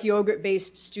be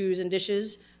yogurt-based stews and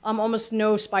dishes, almost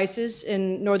no spices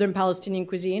in northern Palestinian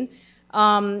cuisine.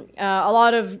 A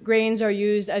lot of grains are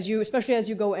used, especially as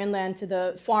you go inland to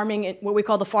the farming, what we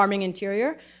call the farming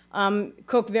interior.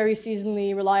 Cook very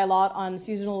seasonally, rely a lot on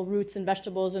seasonal roots and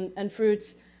vegetables and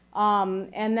fruits.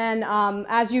 And then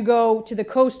as you go to the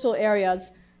coastal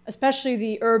areas, especially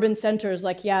the urban centers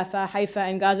like Jaffa, Haifa,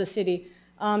 and Gaza City,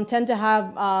 tend to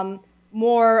have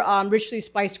more richly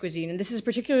spiced cuisine. And this is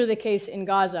particularly the case in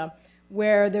Gaza,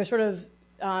 where they're sort of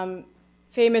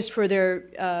famous for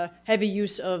their heavy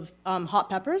use of hot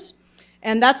peppers.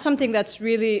 And that's something that's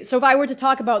really, so if I were to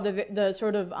talk about the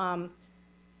sort of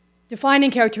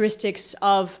defining characteristics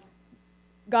of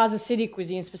Gaza City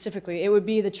cuisine specifically. It would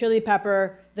be the chili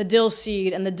pepper, the dill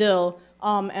seed, and the dill,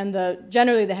 and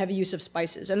generally the heavy use of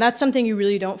spices. And that's something you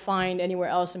really don't find anywhere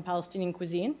else in Palestinian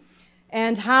cuisine.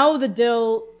 And how the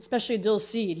dill, especially dill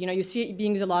seed, you see it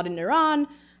being used a lot in Iran,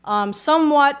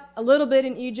 somewhat, a little bit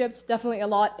in Egypt, definitely a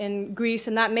lot in Greece,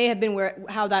 and that may have been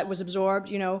how that was absorbed,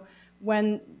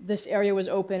 when this area was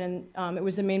open and it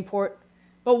was the main port.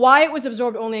 But why it was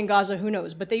absorbed only in Gaza, who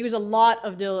knows? But they use a lot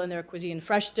of dill in their cuisine,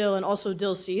 fresh dill and also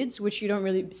dill seeds, which you don't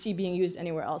really see being used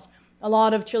anywhere else. A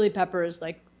lot of chili peppers,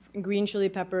 like green chili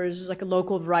peppers, is like a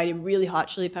local variety, really hot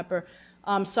chili pepper,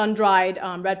 sun-dried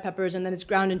red peppers, and then it's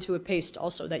ground into a paste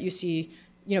also that you see,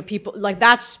 people, like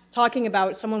that's talking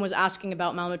about, someone was asking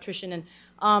about malnutrition, and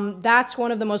that's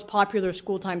one of the most popular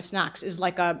school-time snacks, is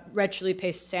like a red chili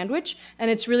paste sandwich, and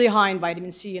it's really high in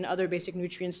vitamin C and other basic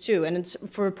nutrients too, and it's,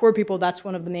 for poor people, that's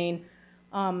one of the main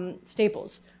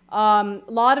staples. A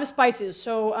lot of spices,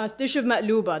 so a dish of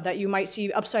matluba that you might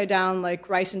see upside down, like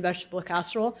rice and vegetable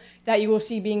casserole, that you will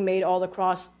see being made all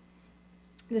across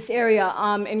this area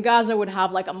in Gaza would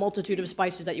have like a multitude of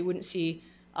spices that you wouldn't see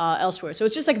elsewhere. So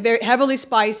it's just like very heavily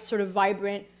spiced, sort of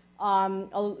vibrant,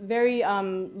 very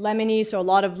lemony, so a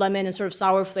lot of lemon and sort of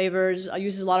sour flavors.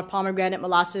 Uses a lot of pomegranate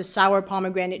molasses, sour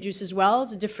pomegranate juice as well.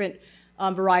 It's a different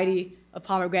variety of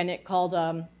pomegranate called,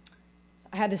 I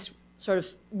had this sort of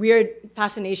weird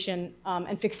fascination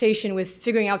and fixation with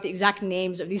figuring out the exact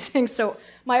names of these things. So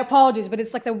my apologies, but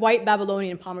it's like the white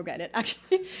Babylonian pomegranate,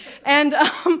 actually. And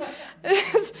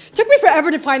it took me forever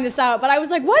to find this out, but I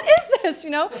was like, what is this,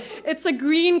 It's a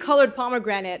green-colored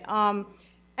pomegranate. And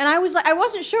I was like, I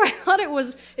wasn't sure. I thought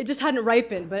it just hadn't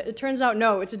ripened, but it turns out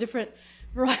no, it's a different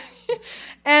variety.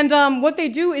 And what they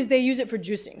do is they use it for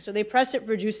juicing. So they press it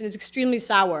for juice, and it's extremely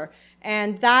sour.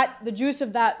 And the juice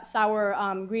of that sour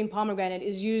green pomegranate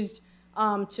is used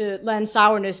to lend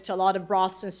sourness to a lot of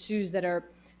broths and stews that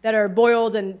are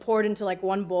boiled and poured into like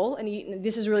one bowl and eaten.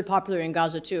 This is really popular in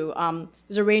Gaza too.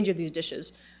 There's a range of these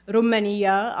dishes.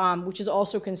 Rummaniya, which is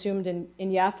also consumed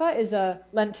in Jaffa, is a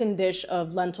Lenten dish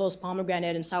of lentils,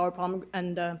 pomegranate,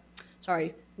 and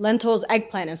lentils,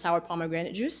 eggplant, and sour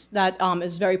pomegranate juice that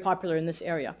is very popular in this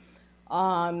area.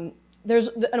 And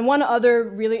one other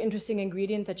really interesting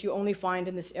ingredient that you only find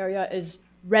in this area is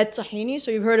red tahini. So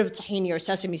you've heard of tahini or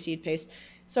sesame seed paste.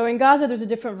 So in Gaza, there's a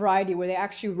different variety where they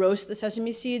actually roast the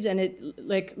sesame seeds, and it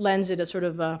like lends it a sort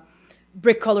of a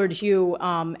brick-colored hue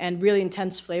and really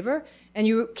intense flavor. And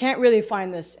you can't really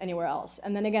find this anywhere else.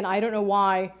 And then again, I don't know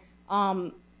why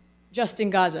just in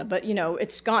Gaza, but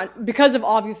it's gone because of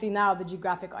obviously now the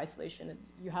geographic isolation.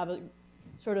 You have a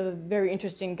sort of very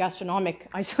interesting gastronomic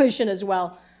isolation as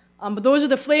well. But those are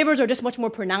the flavors are just much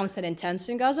more pronounced and intense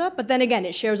in Gaza. But then again,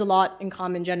 it shares a lot in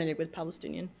common generally with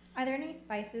Palestinian. Are there any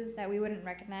spices that we wouldn't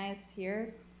recognize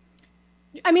here?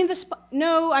 I mean,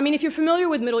 no. I mean, if you're familiar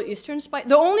with Middle Eastern spice,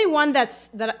 the only one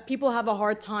that people have a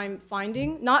hard time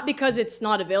finding, not because it's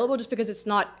not available, just because it's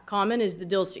not common, is the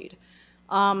dill seed.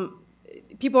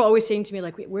 People are always saying to me,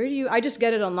 like, where do you? I just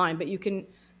get it online, but you can.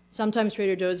 Sometimes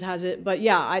Trader Joe's has it, but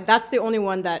yeah, that's the only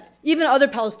one that even other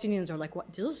Palestinians are like,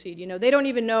 what, dill seed? They don't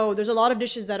even know. There's a lot of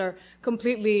dishes that are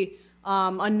completely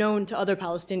unknown to other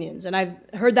Palestinians. And I've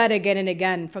heard that again and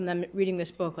again from them reading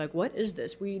this book, like, what is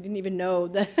this? We didn't even know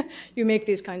that you make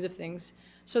these kinds of things.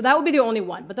 So that would be the only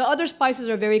one. But the other spices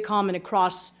are very common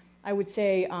across, I would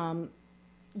say,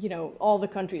 all the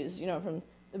countries, from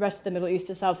the rest of the Middle East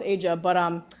to South Asia.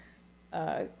 But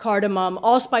cardamom,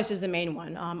 allspice is the main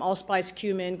one. Allspice,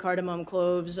 cumin, cardamom,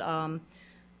 cloves. I'm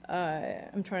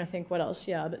trying to think what else.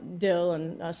 Yeah, dill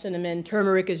and cinnamon.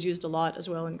 Turmeric is used a lot as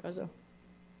well in Gaza.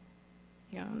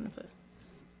 Yeah, I don't know if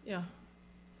yeah.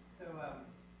 So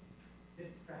this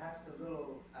is perhaps a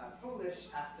little foolish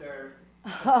after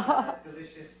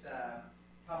delicious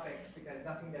topics, because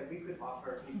nothing that we could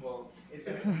offer people is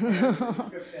going to compare to the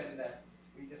description that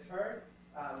we just heard.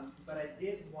 But I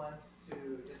did want to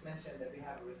just mention that we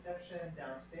have a reception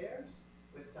downstairs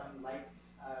with some light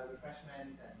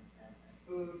refreshment and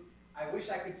food. I wish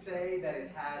I could say that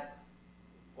it had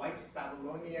white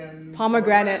Babylonian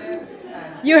pomegranate.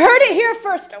 You heard it here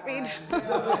first, Obeid.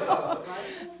 Right?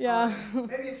 Yeah.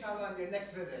 Maybe inshallah on your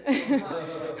next visit.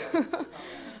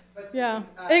 But yeah.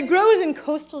 It grows in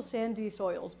coastal sandy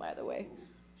soils, by the way.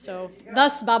 So,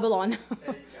 thus Babylon. There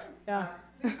you go. Yeah.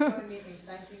 Please join me in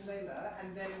thanking Laila,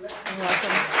 and then let's... You're welcome.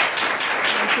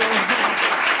 Thank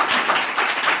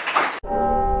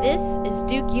you. This is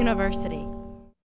Duke University.